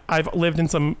 Yeah. I've lived in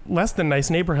some less than nice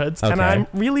neighborhoods, and Okay. I'm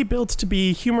really built to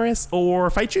be humorous or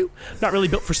fight you. Not really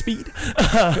built for speed.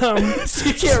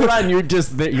 You can't run. You're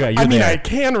just there. Yeah, you're I mean, there. I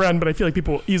can run, but I feel like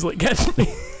people will easily catch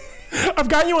me. I've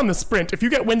got you on the sprint. If you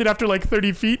get winded after like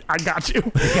 30 feet, I got you.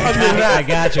 Other than that, I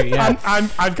got you. Yeah.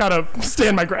 I've got to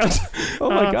stand my ground. Oh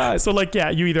my God. So like, yeah,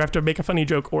 you either have to make a funny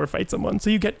joke or fight someone. So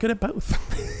you get good at both.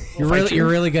 You're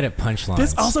really good at punchlines.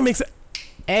 This also makes it.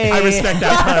 Hey. I respect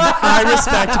that pun. I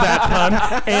respect that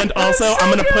pun. And also,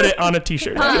 I'm gonna put it on a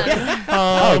T-shirt.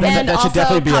 Oh, And that should also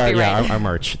definitely be copyright. our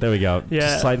merch. There we go. Yeah.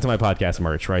 Just slide into my podcast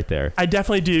merch right there. I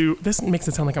definitely do. This makes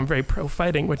it sound like I'm very pro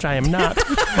fighting, which I am not.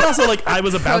 But also, like, I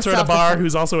was a bouncer at a bar self-defense.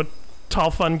 who's also a tall,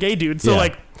 fun gay dude. So Yeah.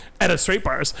 like, at a straight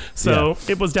bars. So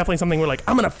it was definitely something where like,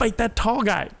 I'm gonna fight that tall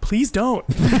guy. Please don't.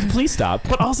 Please stop.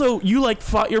 But also, you like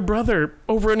fought your brother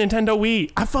over a Nintendo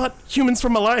Wii. I fought humans for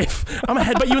my life. I'm gonna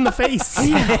headbutt you in the face.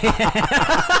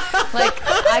 Like,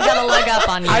 I got a leg up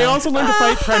on you. I also learned to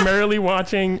fight primarily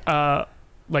watching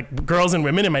like girls and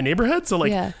women in my neighborhood. So like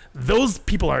Yeah. those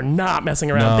people are not messing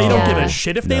around. They No. don't give Yeah. a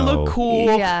shit if they No. look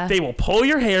cool. Yeah. They will pull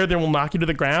your hair. They will knock you to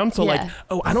the ground. So like, Yeah.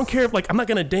 oh, I don't care if like I'm not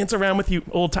gonna dance around with you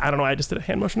old time. I don't know. I just did a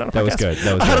hand motion on a That was podcast. good.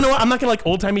 That was I don't good. know. I'm not gonna like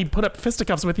old timey put up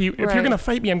fisticuffs with you. If Right. you're gonna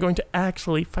fight me, I'm going to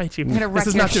actually fight you. gonna wreck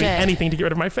This is your not doing shit. anything to get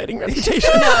rid of my fighting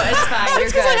reputation. No, it's fine. You're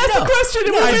good. That's the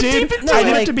question. I did. No, I did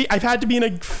like- have to be. I've had to be in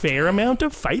a fair amount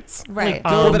of fights. Right.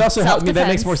 Well, that also helped me. That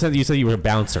makes self-defense. more sense. You said you were a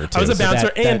bouncer too. I was a so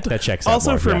bouncer, and that checks out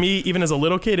also more, for yeah. me, even as a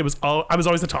little kid, I was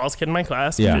always the tallest kid in my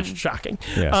class, Yeah. which is shocking.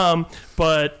 Yeah.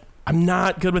 But I'm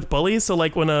not good with bullies, so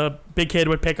like when a big kid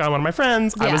would pick on one of my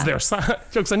friends, I was Yeah. there.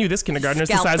 Jokes on you, this kindergartner is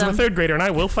the Scalp size of a them. third grader, and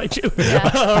I will fight you.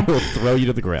 I will throw you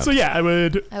to the ground. So yeah, I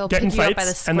would I will get in pick you up by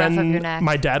fights, the and scruff of your then neck.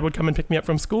 my dad would come and pick me up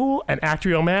from school and act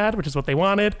real mad, which is what they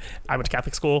wanted. I went to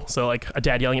Catholic school, so like a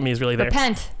dad yelling at me is really there.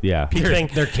 Repent. yeah. Peak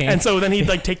thing. they're king. And so then he'd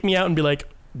like take me out and be like,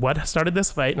 what started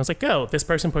this fight? And I was like, oh, this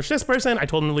person pushed this person. I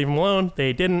told them to leave him alone.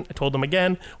 They didn't. I told them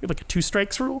again. We have like a 2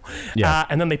 strikes rule. Yeah.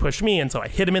 And then they pushed me, and so I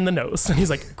hit him in the nose. And he's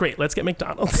like, great, let's get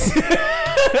McDonald's.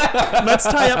 Let's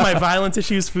tie up my violence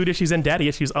issues, food issues, and daddy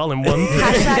issues all in one thing.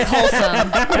 Hashtag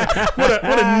wholesome.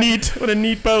 What a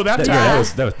neat bow that Yeah, tied.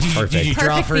 that was perfect. Did you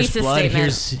draw Perfect first thesis blood?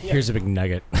 statement. Here's a big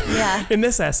nugget. Yeah. In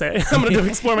this essay, I'm going to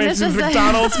explore my This issues with is a-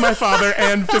 McDonald's, my father,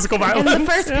 and physical In violence. the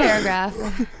first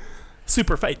paragraph.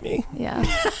 Super fight me. Yeah.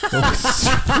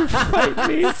 Fight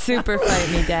me. Super fight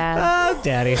me, Dad. Oh,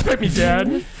 daddy. Fight me,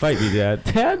 dad. Fight me, Dad.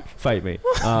 Dad, fight me.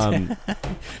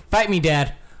 Fight me,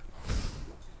 dad.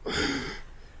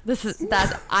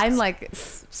 I'm like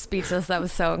speechless. That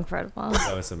was so incredible.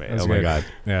 That was amazing. That's Oh my good. god.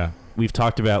 Yeah. We've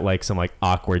talked about like some like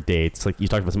awkward dates. Like you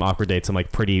talked about some awkward dates, some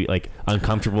like pretty like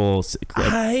uncomfortable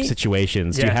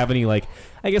situations. Do you Yeah. have any like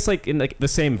I guess like in like the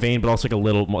same vein, but also like a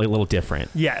little different?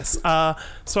 Yes.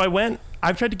 So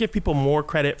I've tried to give people more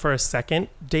credit for a second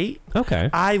date. Okay.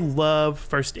 I love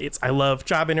first dates. I love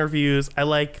job interviews. I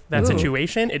like that Ooh.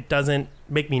 situation. It doesn't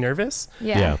make me nervous.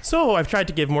 Yeah. So I've tried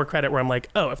to give more credit where I'm like,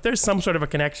 oh, if there's some sort of a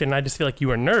connection and I just feel like you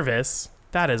are nervous,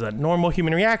 that is a normal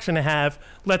human reaction to have.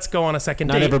 Let's go on a second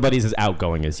Not date. everybody's as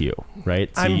outgoing as you, right?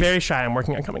 So I'm you- very shy. I'm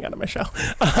working on coming out of my shell.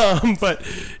 But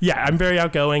yeah, I'm very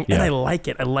outgoing and Yeah. I like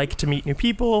it. I like to meet new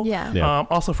people. Yeah. Yeah.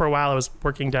 Also, for a while, I was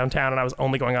working downtown and I was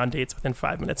only going on dates within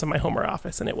 5 minutes of my home or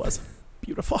office, and it was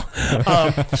beautiful.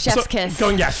 Chef's kiss.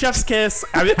 Chef's kiss.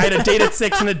 I had a date at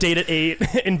 6 and a date at 8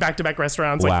 in back-to-back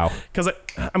restaurants. Wow. Because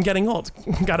I'm getting old.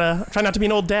 Gotta try not to be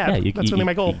an old dad. Yeah, That's really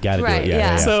my goal. You gotta Right, do it. Yeah.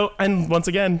 yeah. yeah. So, and once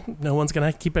again, no one's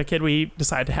gonna keep a kid we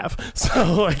decide to have.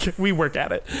 So, like, we work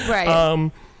at it.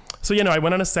 Right. So, I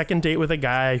went on a second date with a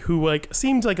guy who, like,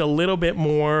 seemed like a little bit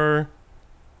more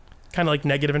kind of like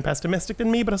negative and pessimistic than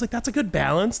me, but I was like, that's a good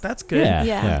balance. That's good. Yeah.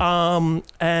 Yeah.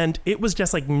 And it was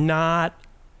just like not.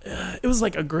 It was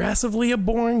like aggressively a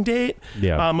boring date.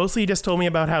 Yeah. Mostly he just told me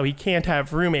about how he can't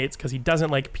have roommates because he doesn't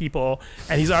like people,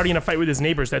 and he's already in a fight with his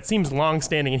neighbors that seems long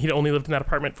standing, and he'd only lived in that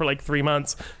apartment for like 3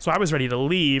 months. So I was ready to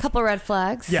leave. Couple red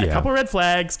flags. Yeah, Yeah. a couple red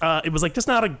flags. It was like just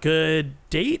not a good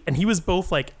date, and he was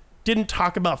both like didn't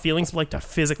talk about feelings, but like to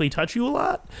physically touch you a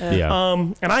lot. Yeah.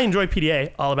 And I enjoy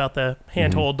PDA, all about the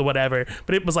handhold, the whatever,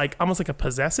 but it was like almost like a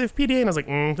possessive PDA, and I was like,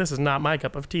 this is not my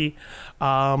cup of tea.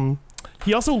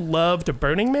 He also loved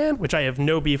Burning Man, which I have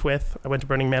no beef with. I went to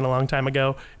Burning Man a long time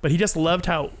ago, but he just loved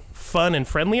how fun and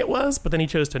friendly it was, but then he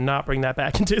chose to not bring that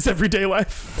back into his everyday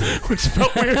life, which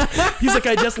felt weird. He's like,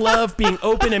 I just love being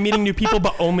open and meeting new people,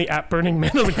 but only at Burning Man.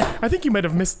 I was like, I think you might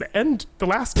have missed the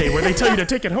last day where they tell you to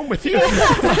take it home with you.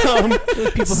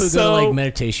 People who So- go to like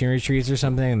meditation retreats or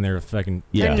something, and they're fucking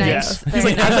Yeah. They're Yeah. nice. He's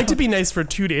like, I'd like to be nice for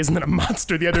 2 days and then a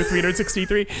monster the other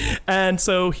 363. And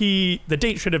so the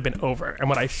date should have been over. And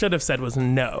what I should have said was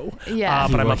no. Yeah.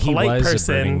 But I'm a He polite was a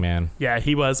person. Burning Man. Yeah,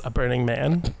 he was a Burning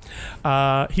Man.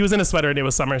 He was in a sweater and it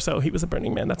was summer, so he was a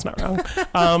Burning Man. That's not wrong.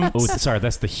 Oh, sorry.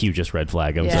 That's the hugest red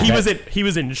flag. I'm Yeah. sorry. He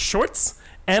was in shorts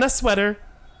and a sweater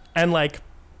and like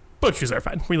boat shoes are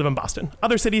fine. We live in Boston.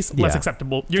 Other cities, less Yeah.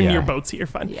 acceptable. You're Yeah. near boats here,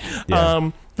 fine. Yeah. Yeah.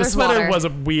 The There's sweater water. was a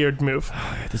weird move.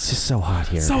 It's just so hot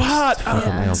here. So hot.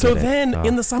 I don't So get it. then Oh.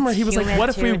 in the summer, he was like, Humid what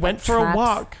if we too, went that for a traps.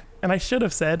 walk? And I should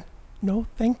have said, no,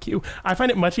 thank you. I find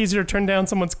it much easier to turn down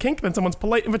someone's kink than someone's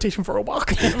polite invitation for a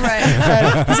walk. Right.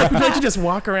 And he's like, would you like to just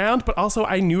walk around? But also,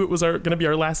 I knew it was going to be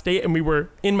our last date, and we were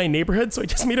in my neighborhood, so I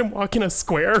just made him walk in a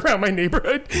square around my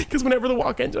neighborhood, because whenever the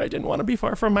walk ended, I didn't want to be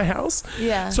far from my house.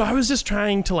 Yeah. So I was just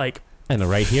trying to, like, And a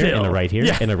right here, and a Phil. right here,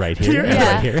 Yeah. and a right here, Here and a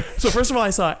and right here. so first of all,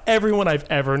 I saw everyone I've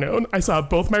ever known. I saw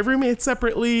both my roommates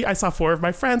separately. I saw 4 of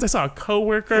my friends. I saw a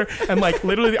coworker, and like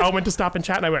literally they all went to stop and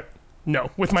chat, and I went,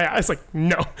 no, with my eyes, like,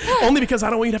 no. Only because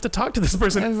I don't want you to have to talk to this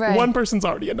person. Right. One person's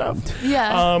already enough. Yeah.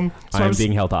 So I I'm was,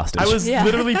 being held hostage. I was Yeah.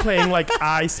 literally playing like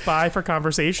I Spy for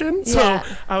conversation. So Yeah.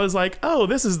 I was like, oh,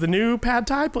 this is the new pad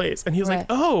thai place. And he was Right. like,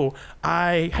 oh,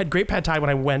 I had great pad thai when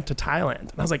I went to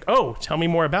Thailand. And I was like, oh, tell me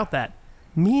more about that.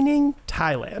 Meaning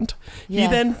Thailand. He Yeah.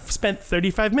 then spent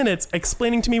 35 minutes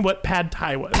explaining to me what pad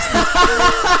thai was.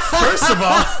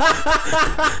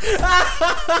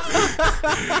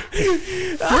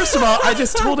 First of all, I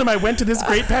just told him I went to this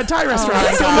great pad thai restaurant.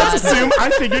 my So God. let's assume I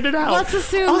figured it out. Let's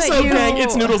assume also, that you- gang,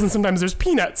 it's noodles and sometimes there's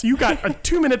peanuts. You got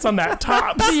 2 minutes on that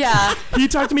tops. Yeah. He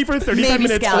talked to me for 35 Maybe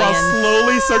minutes while scallions.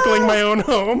 slowly circling my own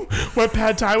home what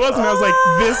pad thai was, and I was like,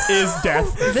 this is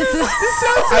death. This is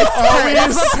I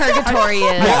that's always, what purgatory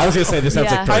is. yeah, I was gonna say this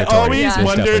sounds Yeah. like I purgatory. always Yeah. This definitely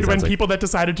wondered when sounds like- people that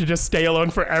decided to just stay alone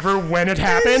forever when it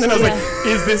happened, and I was like,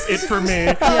 is this it for me?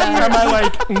 Am I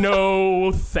like,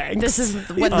 no thanks? This is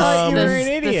what thought you were an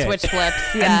the idiot. switch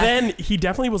flips. Yeah. And then he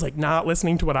definitely was like not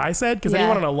listening to what I said, because then he Yeah.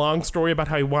 went on a long story about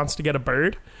how he wants to get a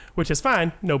bird, which is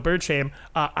fine. No bird shame.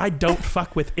 I don't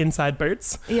fuck with inside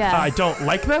birds. Yeah. I don't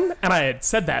like them. And I had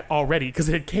said that already because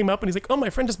it came up and he's like, oh, my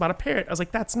friend just bought a parrot. I was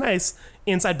like, that's nice.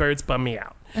 Inside birds bum me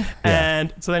out.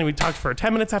 And so then we talked for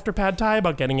 10 minutes after pad thai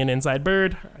about getting an inside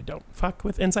bird. I don't fuck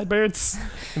with inside birds.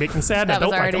 They make me sad. And I that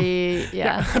was don't like them. already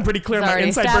yeah. I'm pretty clear on It's my already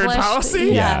inside bird established. policy.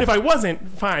 Yeah. If I wasn't,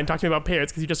 fine, talking about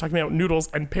parrots, because you just talking about noodles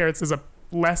and parrots is a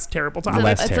less terrible So topic.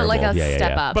 Less it's like a terrible. Yeah,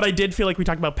 step yeah. up. But I did feel like we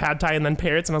talked about pad thai and then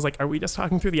parrots, and I was like, are we just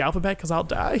talking through the alphabet? Because I'll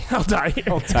die. I'll die here.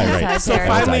 Right. So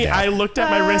Parrots. finally, I'll die I looked at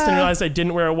my wrist and realized I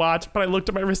didn't wear a watch, but I looked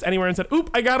at my wrist anywhere and said, oop,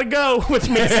 I gotta go, which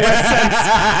makes less sense.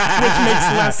 Which makes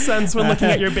less sense when looking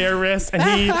at your bare wrist. And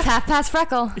It's half past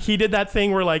freckle. he did that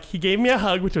thing where like he gave me a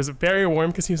hug, which was very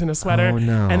warm because he was in a sweater. Oh,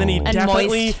 no. And then he And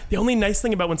definitely, moist. the only nice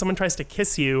thing about when someone tries to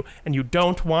kiss you and you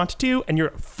don't want to and you're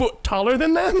a foot taller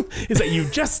than them is that you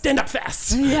just stand up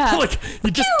fast. Yeah. Like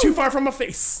you're just too far from a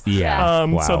face. Yeah.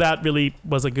 Wow. So that really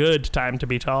was a good time to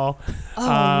be tall. Oh,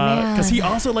 man. Because he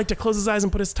also liked to close his eyes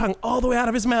and put his tongue all the way out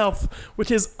of his mouth,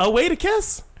 which is a way to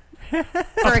kiss. For a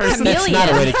person- That's not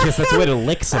a way chameleon. to kiss. That's a way to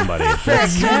lick somebody. For a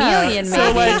chameleon, maybe.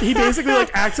 So like he basically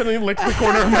like accidentally licked the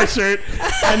corner of my shirt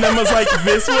and then was like,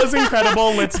 this was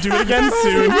incredible, let's do it again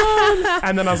soon.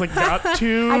 And then I was like, got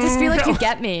to I just feel like go. you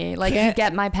get me. Like you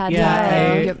get my pad Yeah, thai.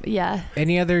 I- You get- yeah.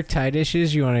 Any other Thai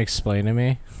dishes you want to explain to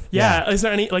me? Yeah. Is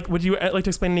there any like would you like to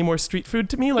explain any more street food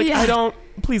to me? Like Yeah. I don't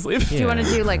please leave. Do you want to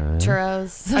do like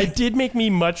churros? I did make me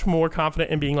much more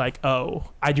confident in being like, oh,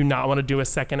 I do not want to do a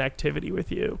second activity with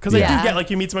you. Because I Yeah. do get like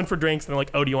you meet someone for drinks and they're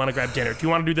like, oh, do you want to grab dinner? Do you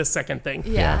want to do this second thing?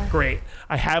 Yeah. Great.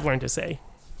 I have learned to say,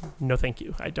 no, thank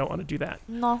you. I don't want to do that.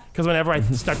 No. Because whenever I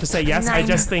start to say yes, I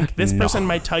just think this person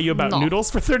might tell you about No. noodles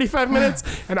for 35 minutes,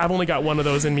 and I've only got one of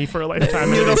those in me for a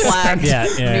lifetime. Noodle flag.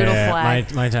 Noodle yeah.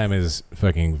 flag. My time is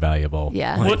fucking valuable.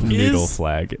 Yeah. Like, What Noodle is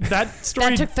flag. that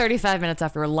story? That took 35 minutes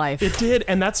off your life. It did,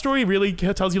 and that story really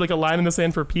tells you like a line in the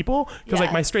sand for people. Because like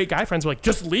Yeah. my straight guy friends were like,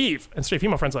 just leave, and straight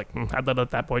female friends were like, I'd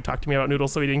let that boy talk to me about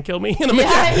noodles so he didn't kill me. And I'm like,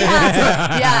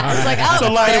 Yeah. It's like, oh,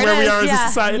 So lie to there it where we is. are as a Yeah,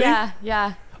 society.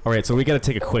 Yeah. All right, so we got to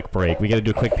take a quick break. We got to do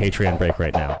a quick Patreon break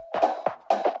right now.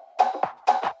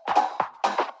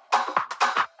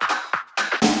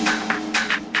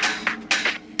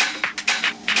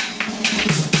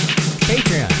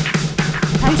 Patreon.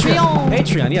 Patreon.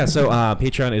 Patreon, yeah. So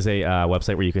Patreon is a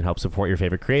website where you can help support your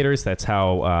favorite creators. That's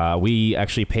how we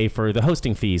actually pay for the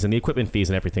hosting fees and the equipment fees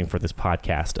and everything for this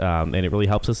podcast, and it really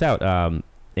helps us out.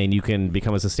 And you can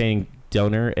become a sustaining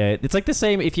donor. It's like the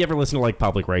same if you ever listen to like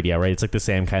public radio, right? It's like the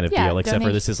same kind of Yeah, deal, except for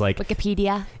donate. this is like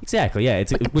Wikipedia. exactly, yeah.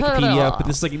 It's Wikipedia, but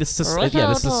this is like this is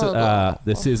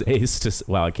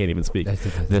wow, I can't even speak.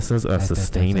 This is a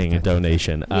sustaining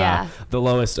donation. Yeah. The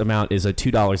lowest amount is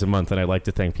 $2 a month, and I'd like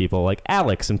to thank people like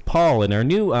Alex and Paul and our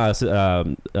new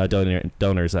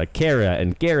donors, Kara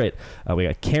and Garrett. We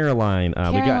got Caroline.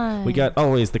 We got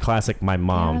always the classic. My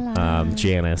mom, Caroline.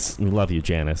 Janice. We love you,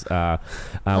 Janice. Love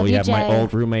We you, have my Jay.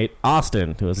 old roommate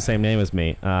Austin, who has the same name as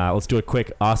me. Let's do a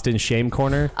quick Austin shame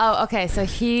corner. Oh, okay. So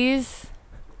he's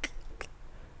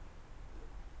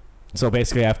So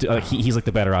basically, I have to. He's like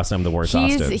the better Austin. I'm the worst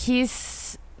Austin.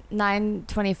 he's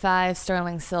 925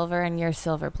 sterling silver, and you're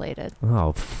silver plated.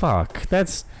 Oh fuck!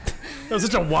 That's That was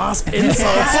such a wasp insult.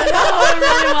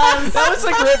 that was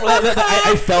like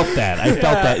I felt that. I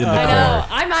felt that in the I core. know.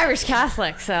 I'm Irish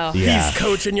Catholic, so Yeah. He's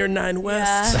coaching your 9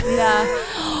 West.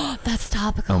 yeah. That's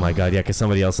topical. Oh my god, yeah, because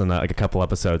somebody else in like a couple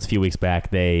episodes, a few weeks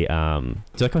back, they so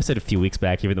like I said a few weeks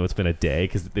back, even though it's been a day,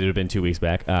 because it had been 2 weeks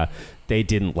back, they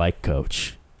didn't like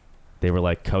Coach. They were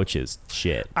like, Coach is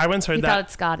shit. I once heard You thought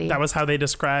it's Scotty. that was how they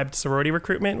described sorority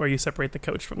recruitment, where you separate the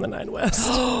coach from the 9 West.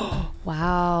 Wow.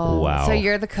 Wow. So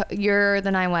you're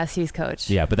the 9 West. He's coach.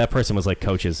 Yeah, but that person was like,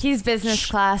 Coach is. He's business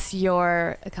class.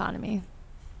 Your economy.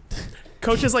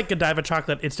 Coach is like Godiva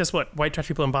chocolate. It's just what white trash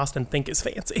people in Boston think is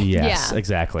fancy. Yes, Yeah.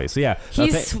 exactly. So yeah,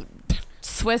 He's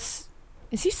Swiss.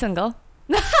 Is he single?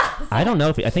 I don't know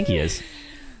if I think he is.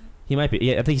 He might be.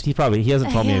 Yeah, I think he probably. He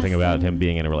hasn't told me Yes. anything about him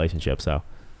being in a relationship. So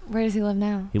Where does he live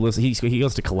now? he lives. He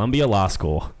goes to Columbia Law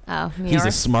School. Oh, New He's York.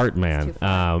 a smart man. Too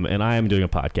far. And I am doing a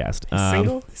podcast. He's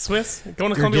single, Swiss, going to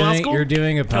You're Columbia Law doing, School. you're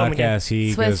doing a Tell him again. podcast. He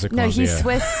goes Swiss. to No, Columbia. he's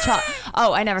Swiss.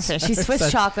 Oh, I never finished. He's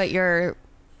Swiss chocolate. You're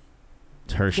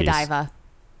Hershey's. Godiva.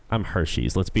 I'm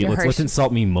Hershey's. Let's You're let's Hershey's.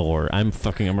 insult me more. I'm a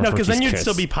No, because then Hershey's you'd kiss.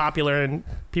 still be popular and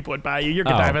people would buy you. You're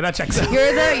Godiva. Oh. That checks out.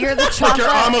 You're the Like chocolate. you're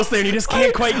almost there and you just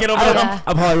can't quite get over the Yeah. hump.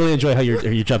 I probably really enjoy how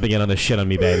you're jumping in on the shit on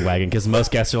me bandwagon, because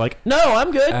most guests are like, no,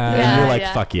 I'm good. and Yeah, you're like,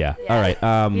 yeah. fuck yeah. Yeah. All right.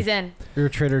 He's in. You're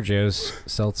Trader Joe's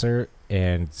seltzer,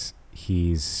 and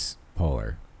he's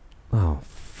polar. Oh,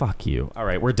 fuck you. All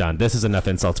right, we're done. This is enough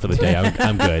insults for the day.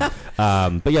 I'm good.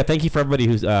 But yeah, thank you for everybody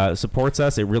who supports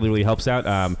us. It really, really helps out.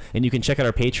 And you can check out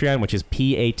our Patreon, which is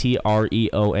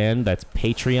Patreon. That's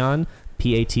Patreon.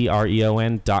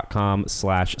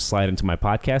 patreon.com/slide into my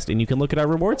podcast. And you can look at our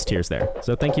rewards tiers there.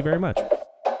 So thank you very much.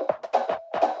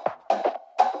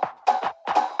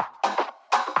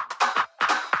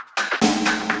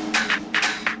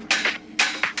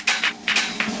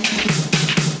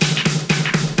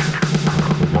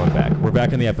 We're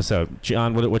back in the episode.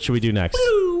 John, what should we do next?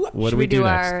 What Should do we do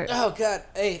next? our? Oh God.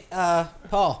 Hey,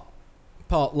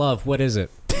 Paul, love. What is it?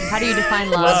 How do you define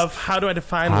love? Love. How do I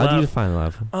define How love? do you define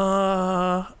love?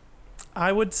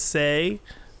 I would say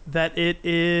that it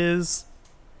is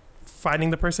finding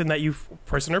the person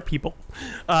or people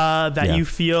that Yeah. you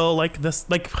feel like this,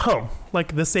 like home,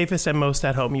 like the safest and most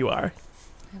at home you are.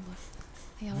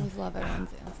 I always love everyone's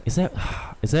answer.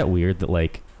 Is that weird that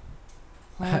like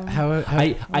How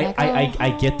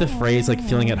I get the phrase like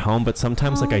feeling at home, but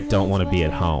sometimes like I don't want to be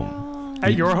at home.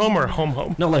 At your home or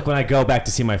home? No, like when I go back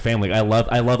to see my family, I love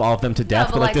all of them to death.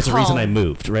 but But like like there's a reason I home.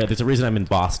 moved, right? There's a reason I'm in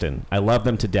Boston. I love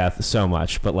them to death so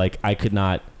much, but like I could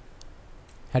not.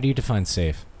 How do you define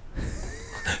safe?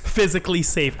 Physically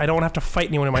safe. I don't have to fight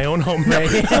anyone in my own home. No.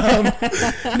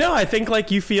 No, I think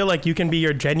like you feel like you can be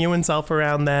your genuine self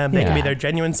around them. They can be Yeah. their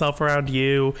genuine self around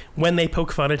you. When they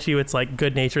poke fun at you, it's like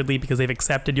good naturedly because they've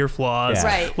accepted your flaws. Yeah.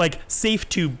 Right. Like safe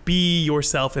to be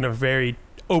yourself in a very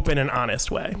open and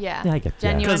honest way. Yeah. Yeah, I get that.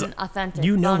 Genuine, 'Cause authentic.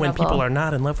 You know when vulnerable. people are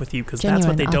not in love with you because that's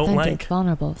what they don't like.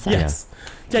 Vulnerable. Yes.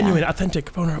 Genuine, authentic,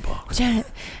 vulnerable. My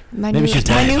Maybe new, she's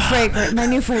my Godiva. new fragrance. My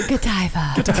new fragrance.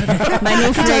 Godiva. My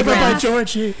new Godiva by fragrance.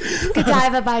 Georgie.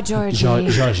 Godiva by Georgie.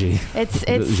 Georgie. It's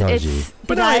Georgie.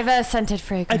 But no, Godiva scented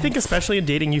fragrance. I think especially in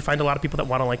dating, you find a lot of people that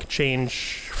want to like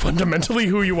change fundamentally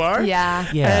who you are. Yeah.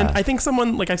 Yeah. And I think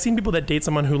someone like I've seen people that date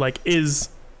someone who like is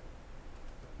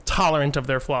tolerant of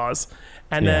their flaws,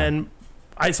 and Yeah. then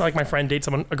I saw like my friend date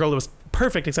a girl that was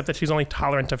perfect except that she's only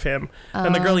tolerant of him,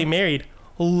 and the girl he married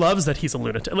loves that he's a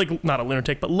lunatic, like not a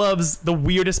lunatic, but loves the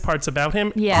weirdest parts about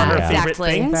him. Yeah, are her exactly. favorite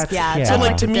things. Yeah, yeah. that's So like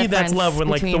like to the me, that's difference love. When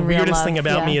like the between real weirdest love, thing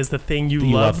about yeah. me is the thing you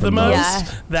You love the most. Yeah.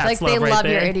 That's like love they right love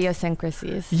there. your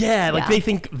idiosyncrasies. Yeah, like Yeah. they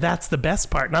think that's the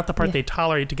best part, not the part Yeah. they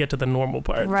tolerate to get to the normal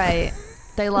part. Right.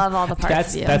 They love all the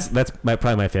parts of you. That's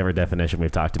probably my favorite definition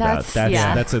we've talked about. That's-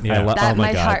 yeah. I love. that Oh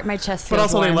my god. heart, my chest But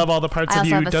feels also they warm. love all the parts I of also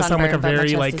you. have It a does sound like a sunburn, but my very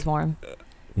chest like is warm.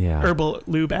 Yeah. herbal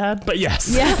lube ad, but yes,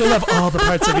 Yeah. they love all the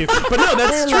parts of you. But no,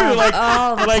 that's They true. love Like,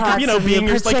 all the like parts you know, of being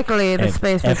your like. particularly the Ev-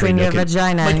 space every between your nook and-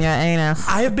 vagina like, and your anus.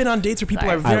 I have been on dates where people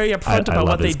Sorry. are very upfront I about love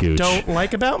what they his gooch. don't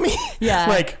like about me. Yeah.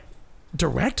 like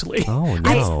directly. Oh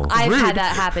no. I've Rude. had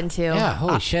that happen too. Yeah,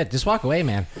 holy shit. Just walk away,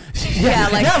 man. Yeah,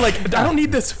 like yeah, like I don't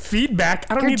need this feedback.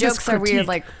 I don't your need jokes this are critique. weird.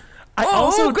 Like, I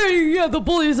also, okay, yeah, the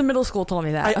bullies in middle school told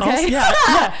me that. I Okay. also,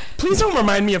 yeah. Please don't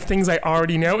remind me of things I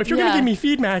already know. If you're Yeah. gonna give me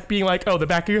feedback, being like, "Oh, the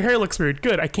back of your hair looks weird,"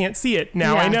 good. I can't see it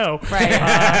now. Yeah. I know. Right.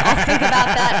 I'll think about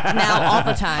that now all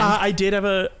the time. I did have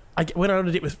I went on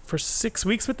a date for 6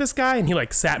 weeks with this guy, and he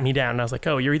like sat me down, and I was like,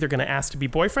 "Oh, you're either gonna ask to be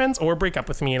boyfriends or break up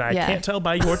with me," and I Yeah. can't tell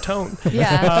by your tone.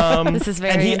 Yeah. This is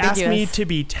very and he ambiguous. asked me to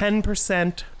be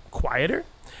 10% quieter,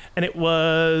 and it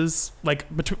was like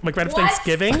right after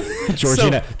Thanksgiving.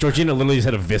 Georgina literally just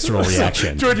had a visceral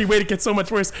reaction. Georgie, wait, it gets so much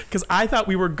worse because I thought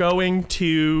we were going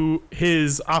to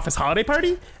his office holiday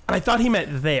party, and I thought he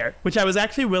meant there, which I was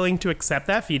actually willing to accept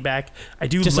that feedback. I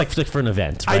do Just lo- like for an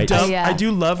event, right? Yeah. I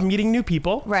do love meeting new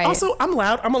people. Right. Also, I'm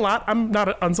loud. I'm a lot. I'm not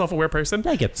an unself-aware person.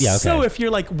 I get- yeah, So okay. if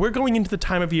you're like, we're going into the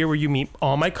time of year where you meet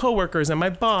all my coworkers and my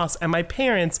boss and my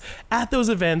parents at those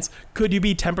events, could you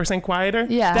be 10% quieter?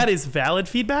 Yeah. That is valid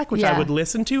feedback, which I Yeah. would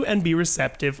listen to and be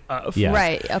receptive of. Yeah.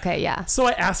 Right. Okay. Yeah. So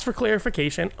I asked for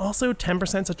clarification. Also,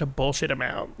 10% such a bullshit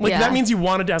amount. Like Yeah. that means you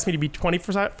wanted to ask me to be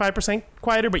 25%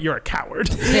 quieter, but you're a coward.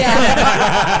 Yeah.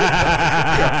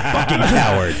 Fucking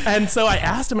coward. And so I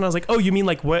asked him, and I was like, "Oh, you mean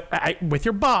like what? With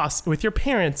your boss, with your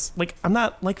parents? Like I'm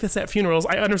not like this at funerals.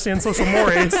 I understand social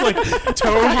mores. Like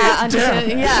tone it down."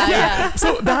 Yeah.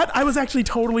 So that I was actually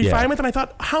totally Yeah. fine with, and I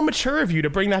thought, how mature of you to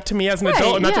bring that to me as an Right,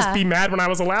 adult and not just yeah. be mad when I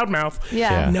was a loudmouth.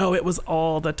 Yeah. No, it was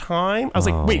all the time. I was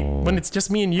like, wait, when it's just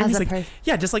me and you? As He's a like, per-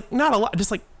 yeah, just like not a lot, just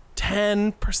like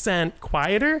 10%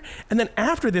 quieter. And then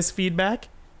after this feedback,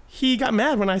 he got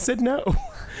mad when I said no.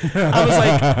 I was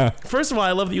like, first of all,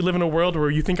 I love that you live in a world where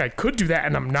you think I could do that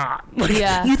and I'm not. Like,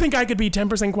 Yeah. you think I could be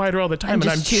 10% quieter all the time and,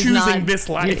 And I'm just choose choosing not- this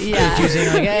life. Yeah. Choosing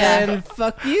like, Yeah. and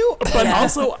fuck you. But Yeah.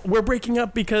 also, we're breaking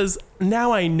up because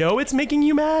now I know it's making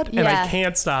you mad and I Yeah.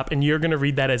 can't stop, and you're going to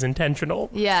read that as intentional.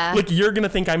 Yeah. Like, you're going to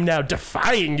think I'm now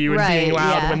defying you and being Right,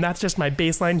 loud yeah. when that's just my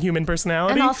baseline human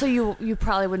personality. And also, you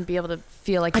probably wouldn't be able to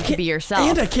feel like you could can't- be yourself.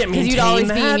 and I can't because you'd maintain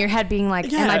always be in that. your head being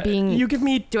like, yeah, "Am I being? You give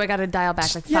me. do I got to dial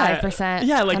back like Yeah, 5%?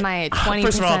 Yeah, like am I at 20%?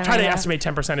 First of all, trying to right now? estimate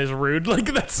 10% is rude.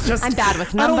 Like that's just. I'm bad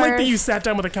with I don't like that numbers. you sat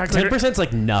down with a calculator. 10% is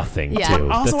like nothing, Yeah.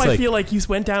 too. Also, That's I like, feel like you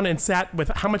went down and sat with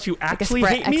how much you actually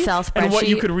spread- hate me Excel and what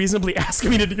you spreadsheet. could reasonably ask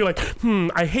me to do. Like,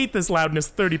 I hate this loudness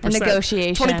 30%. A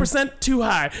negotiation. 20% too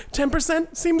high.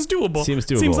 10% seems doable. Seems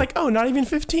doable. Seems like, oh, not even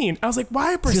 15. I was like,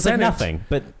 why a percentage? Seems like nothing,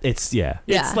 but it's Yeah.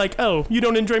 It's like, oh, you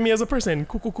don't enjoy me as a person.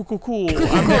 Cool. I'm Cool, going,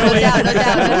 no doubt, no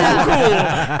doubt, no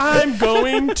doubt. cool. I'm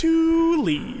going to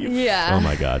leave. Yeah. Oh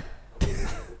my god.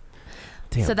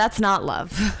 Damn. So that's not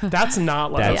love. That's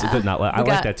not love. That's Yeah. not love. I We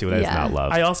like got- that too. That's yeah. not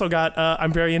love. I also got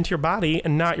I'm very into your body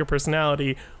and not your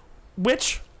personality,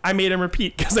 which I made him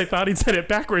repeat because I thought he'd said it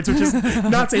backwards, which is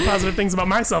not say positive things about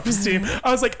my self-esteem.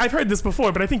 I was like, I've heard this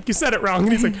before, but I think you said it wrong.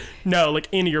 And he's like, no, like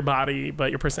into your body,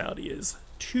 but your personality is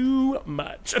too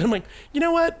much. And I'm like, you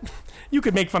know what? You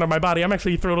could make fun of my body. I'm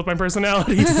actually thrilled with my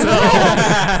personality. So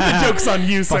the joke's on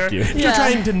you, sir. Fuck you. If you're Yeah.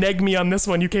 trying to neg me on this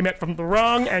one, you came at from the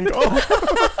wrong angle.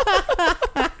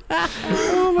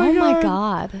 Oh my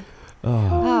god.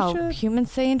 Wow.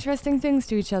 Humans say interesting things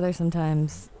to each other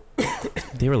sometimes.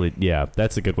 They really, yeah,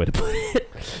 that's a good way to put it.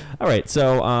 All right,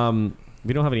 so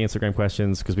we don't have any Instagram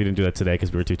questions because we didn't do that today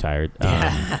because we were too tired.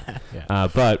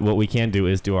 But what we can do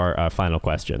is do our final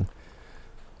question.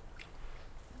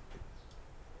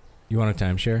 You want a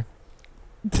timeshare?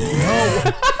 Do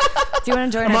you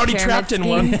want to join I'm our already pyramid trapped in scheme?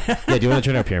 one. Yeah, do you want to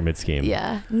join our pyramid scheme?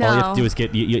 Yeah. All you have No. to do is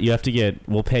get you have to get.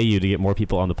 We'll pay you to get more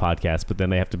people on the podcast, but then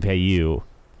they have to pay you.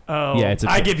 Oh, Yeah, it's a-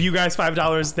 I give you guys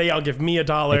 $5. They all give me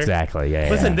 $1. Exactly. Yeah.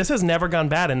 Listen, yeah. this has never gone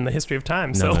bad in the history of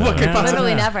time. So No, no, what no. could possibly?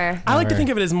 Literally never. I like to think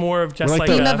of it as more of just We're like,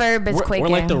 like The a, verb is we're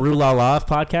quaking. like the Rula of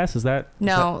podcast. Is that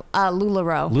No,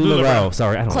 LuLaRoe. LuLaRoe?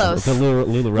 Sorry, I don't Close. know. The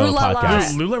LuLaRoe Lula La.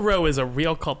 podcast. LuLaRoe is a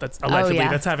real cult that's allegedly yeah.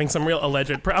 that's having some real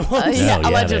alleged problems. Yeah, yeah, they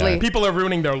allegedly. are. People are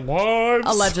ruining their lives.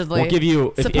 Allegedly. We'll give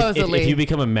you if Supposedly. you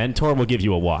become a mentor, we'll give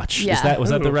you a watch. Yeah. Was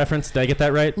that the Ooh. reference? Did I get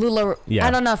that right? LuLaRoe. Yeah.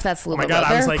 I don't know if that's LuLaRoe. Oh my god, I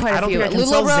There was are like, quite a I don't few. think I can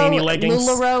sell zany leggings.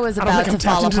 LuLaRoe is I don't about think I'm to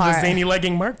tapped fall into the apart. zany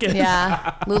legging market.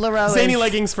 Yeah, LuLaRoe Zany is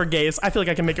leggings for gays. I feel like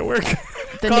I can make it work.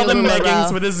 the Call new them LuLaRoe.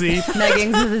 leggings with a Z.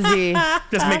 Leggings with a Z.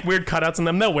 Just make weird cutouts in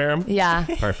them. They'll wear them. Yeah.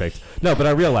 Perfect. No, but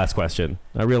our real last question.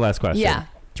 Yeah.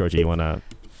 Georgie, you wanna?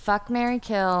 Fuck, marry,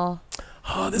 kill.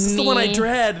 Oh, this is the one I Me.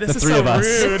 dread. This The is three so of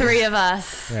us. The rude. three of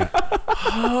us.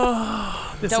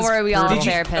 This Don't is worry, we all have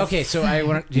brutal. therapists. Okay, so I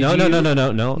want.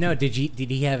 No. No, did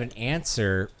he have an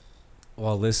answer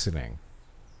while listening?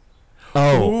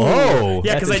 Oh.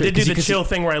 Yeah, That's because I did do the because chill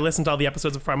thing where I listened to all the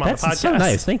episodes before I'm on the That's podcast. so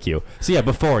nice. Thank you. So yeah,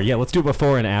 before. Yeah, let's do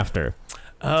before and after.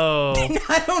 Oh.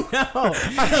 I don't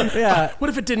know. Yeah. What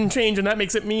if it didn't change and that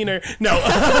makes it meaner? No.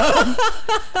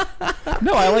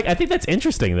 No, I think that's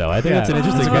interesting though. I think Yeah. that's an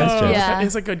interesting Oh, question. Yeah. That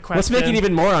is a good question. Let's make it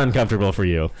even more uncomfortable for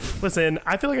you. Listen,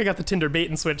 I feel like I got the Tinder bait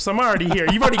and switch, so I'm already here.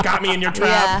 You've already got me in your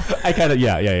trap. Yeah. I kind of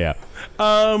yeah.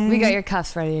 We got your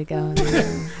cuffs ready to go.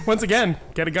 Once again,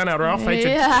 get a gun out or I'll fight you.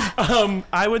 Yeah.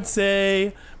 I would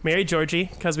say marry Georgie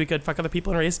because we could fuck other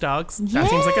people and raise dogs. That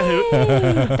seems like a hoot.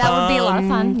 That would be a lot of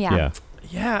fun. Yeah.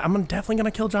 Yeah, I'm definitely gonna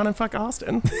kill John and fuck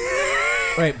Austin.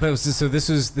 Right, but so this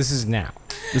is now.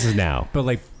 This is now. But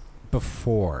like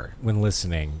before, when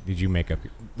listening, did you make up?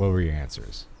 What were your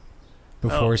answers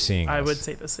before seeing? I us? would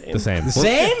say the same. The same. The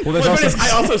same? Well, there's Well, also I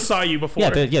also saw you before.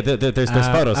 there's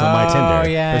photos on my Tinder.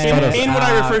 yeah, There's yeah. photos. In what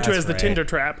I refer to that's as the right. Tinder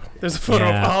trap. There's a photo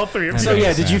Yeah. of all three of That us. So makes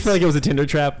yeah, did you sense. feel like it was a Tinder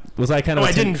trap? Was I kind of? Oh, a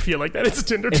I didn't feel like that. It's a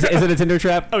Tinder trap. Is it a Tinder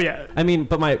trap? Oh yeah. I mean,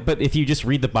 but if you just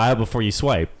read the bio before you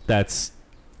swipe, that's.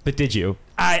 But did you?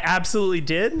 I absolutely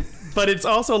did. But it's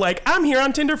also like, I'm here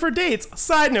on Tinder for dates.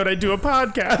 Side note, I do a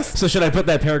podcast. So should I put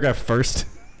that paragraph first?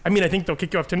 I mean, I think they'll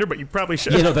kick you off Tinder, but you probably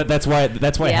should. You know that's why I have to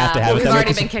Yeah, have well, it. we've that way,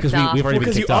 already been 'cause kicked off. We've already been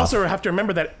Because you kicked off. also have to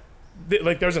remember that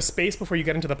like there's a space before you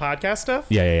get into the podcast stuff.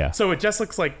 Yeah. So it just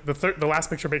looks like the last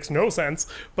picture makes no sense.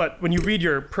 But when you read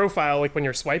your profile, like when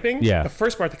you're swiping, Yeah. the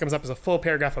first part that comes up is a full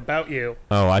paragraph about you.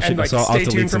 Oh, I should. And like, so I'll stay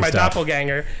delete tuned for some my stuff.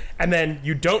 doppelganger. And then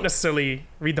you don't necessarily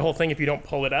read the whole thing if you don't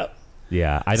pull it up.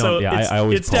 Yeah, I don't. So yeah, it's, I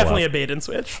always. it's pull definitely up. a bait and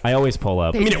switch. I always pull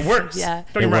up. I mean, it works. Yeah.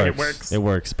 Don't get me wrong, it works. It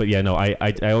works, but yeah, no, I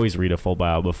always read a full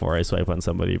bio before I swipe on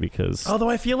somebody because Although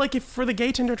I feel like if for the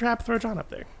gay Tinder trap, throw John up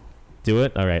there. do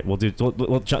it. All right, we'll do.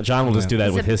 John will just do that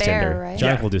He's with a his bear, Tinder. right?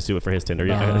 John Yeah. will just do it for his Tinder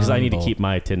because I need to Bumble. keep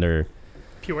my Tinder.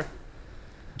 Pure.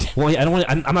 Well, yeah, I don't want.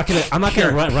 I'm not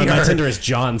gonna run my Pure. Tinder as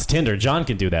John's Tinder. John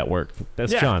can do that work.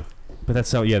 That's Yeah. John. But that's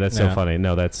so. Yeah, that's so Yeah. funny.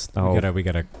 No, that's. Oh, We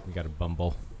gotta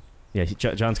Bumble. yeah.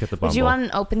 John's got the bumble. Would you want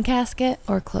an open casket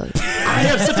or closed? I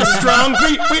have such a strong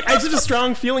wait, I have such a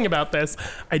strong feeling about this.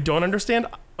 I don't understand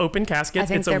open caskets. I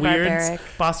think It's a they're weird barbaric.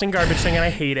 Boston garbage thing, and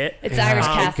I hate it. It's Irish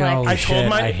Catholic. Holy I told shit,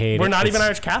 my I hate we're it. not even It's-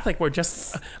 Irish Catholic. We're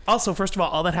just also first of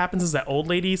all that happens is that old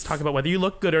ladies talk about whether you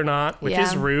look good or not, which Yeah.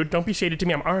 is rude. Don't be shady to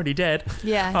me. I'm already dead.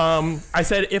 Yeah. I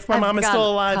said if my I've mom is got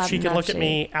still alive, cotton she can look at nut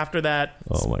me after that.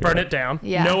 Oh my burn God. it down.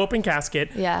 Yeah. No open casket.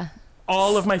 Yeah.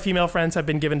 All of my female friends have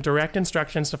been given direct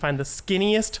instructions to find the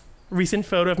skinniest recent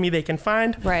photo of me they can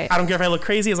find. Right. I don't care if I look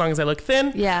crazy as long as I look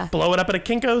thin. Yeah. Blow it up at a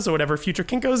Kinko's or whatever future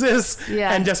Kinko's is.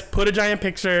 Yeah. And just put a giant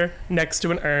picture next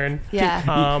to an urn. Yeah.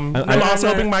 I'm also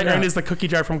hoping my yeah. urn is the cookie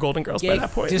jar from Golden Girls by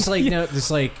that point. Just like Show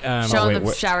wait, them the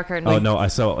what- shower curtain. Oh no,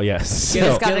 yes. Get,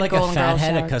 It's got get a like Golden a fat Girls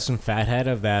head, a shower. custom fat head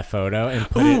of that photo, and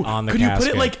put Ooh, it on the could casket.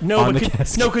 you put it like On the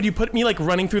casket. could you put me like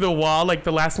running through the wall like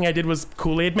the last thing I did was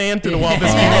Kool-Aid Man through the wall of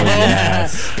this Yeah. funeral home?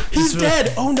 Yes. He's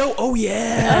dead. Oh no. Oh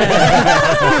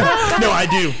yeah. No, I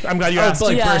do. I'm glad you Oh, asked. it's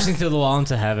like Yeah. bursting through the wall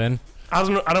into heaven. I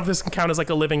don't know if this can count as like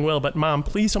a living will, but Mom,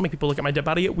 please don't make people look at my dead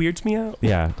body. It weirds me out.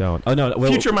 Yeah, don't. Oh no.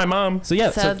 Well, Future my mom. So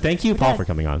yeah. So So thank you, Paul, dead. for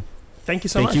coming on. Thank you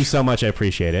so Thank much. you so much. I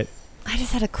appreciate it. I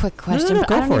just had a quick question, no, but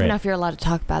go I don't for even it. know if you're allowed to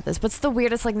talk about this. What's the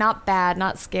weirdest, like not bad,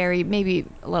 not scary, maybe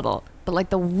a little, but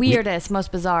like the weirdest,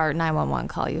 most bizarre 911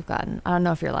 call you've gotten? I don't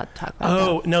know if you're allowed to talk about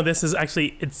Oh no, this is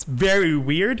actually it's very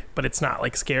weird, but it's not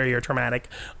like scary or traumatic.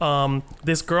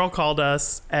 This girl called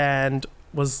us and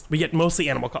we get mostly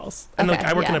animal calls, and like Okay,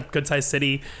 I work in yeah. a good sized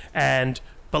city,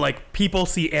 but like people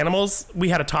see animals. We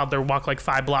had a toddler walk like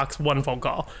 5 blocks, 1 phone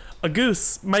call. A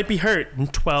goose might be hurt,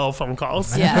 and 12 phone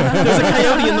calls. that. Yeah. There's a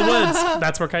coyote in the woods.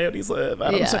 That's where coyotes live.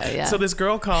 Adam. Yeah. So this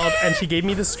girl called and she gave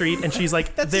me the street and she's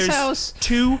like, That's his there's house.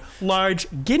 2 large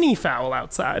guinea fowl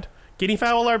outside. Guinea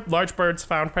fowl are large birds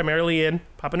found primarily in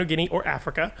Papua New Guinea or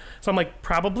Africa. So I'm like,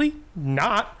 probably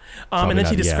not. And then not,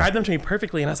 she yeah. described them to me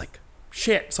perfectly and I was like,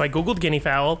 shit. So I Googled guinea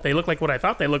fowl. They look like what I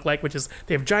thought they looked like, which is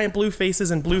they have giant blue faces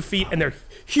and blue feet and they're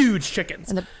huge chickens.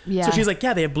 And yeah. So she's like,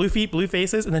 yeah, they have blue feet, blue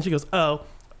faces. And then she goes,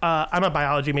 I'm a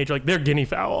biology major. Like, they're guinea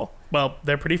fowl. Well,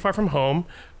 they're pretty far from home,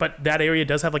 but that area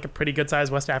does have like a pretty good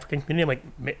sized West African community. I'm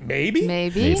like, maybe?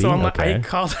 Maybe. So I'm Okay. I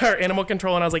called our animal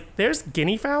control and I was like, there's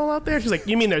guinea fowl out there? She's like,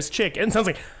 you mean there's chickens? I was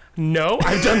like, no,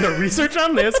 I've done the research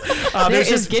on this. There's is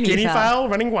just guinea guinea fowl. fowl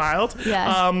running wild.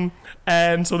 Yeah.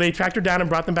 And so they tracked her down and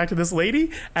brought them back to this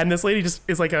lady. And this lady just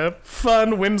is like a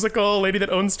fun, whimsical lady that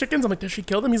owns chickens. I'm like, does she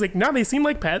kill them? He's like, no, they seem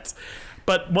like pets.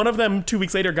 But one of them 2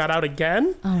 weeks later got out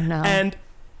again. Oh, no. And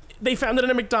they found it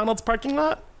in a McDonald's parking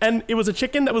lot. And it was a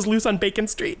chicken that was loose on Bacon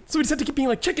Street. So we just had to keep being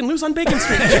like, chicken loose on Bacon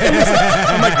Street. Chicken loose.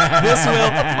 I'm like, this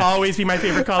will always be my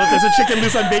favorite call. If there's a chicken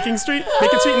loose on Bacon Street,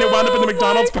 and it wound up in the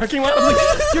McDonald's parking lot, I'm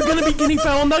like, you're going to be guinea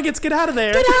fowl nuggets. Get out of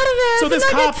there. Get out of there. So the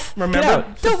this nuggets. cop,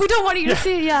 remember? No, we don't want you to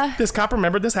see it. Yeah. This cop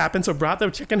remembered this happened, so brought the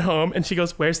chicken home, and she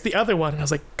goes, "Where's the other one?" And I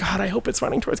was like, "God, I hope it's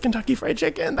running towards Kentucky Fried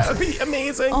Chicken. That would be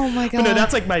amazing." Oh my But no, God.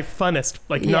 that's like my funnest,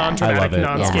 like Yeah. I non-traumatic, love it.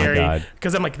 non-scary. Oh my God.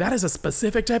 Because I'm like, that is a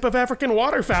specific type of African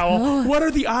waterfowl. What are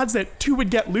the odds that 2 would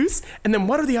get loose? And then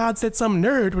what are the odds that some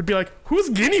nerd would be like, "Whose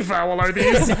guinea fowl are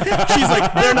these?" She's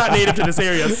like, "They're not native to this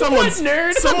area. Someone's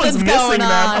nerd? Someone's Something's missing going them."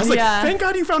 I was on, like, yeah. "Thank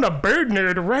God you found a bird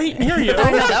nerd right near you."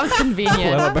 I know, that was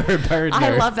convenient. Well, bird,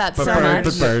 I nerd. love that so bird,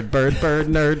 much. bird,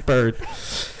 nerd, bird.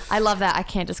 I love that. I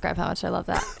can't describe how much I love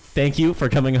that. Thank you for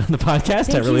coming on the podcast. I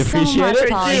Thank really you so appreciate much, it.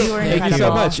 Paul. Thank you. You were Thank incredible. you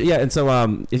so much. Yeah, and so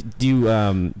do you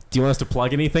want us to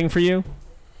plug anything for you?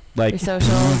 Like Your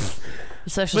socials, your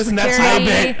social Listen, that's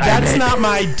security, that's not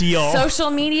my deal. social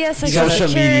media, social social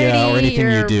security, media or anything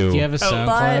you your do. Do you have a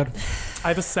SoundCloud? I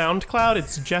have a SoundCloud.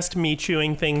 It's just me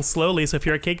chewing things slowly. So if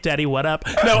you're a cake daddy, what up?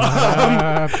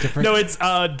 No, Different. no, it's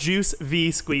Juice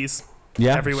V Squeeze.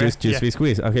 Yeah, everywhere. Juice Yeah.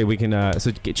 Squeeze. Okay, we can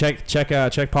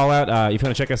check Paul out. If you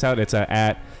want to check us out, it's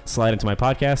at Slide Into My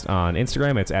Podcast on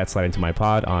Instagram. It's at Slide Into My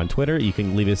Pod on Twitter. You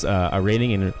can leave us a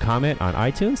rating and a comment on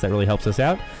iTunes. That really helps us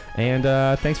out. And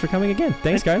thanks for coming again.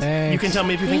 Thanks, guys. You can tell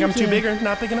me if you think I'm Thank too you. big or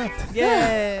not big enough. We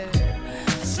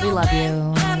love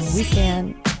you. We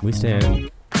stand. We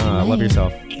stand. Love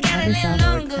yourself. Love yourself.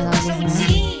 I love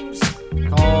you, man.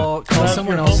 Call Love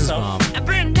someone your else's whole self. mom.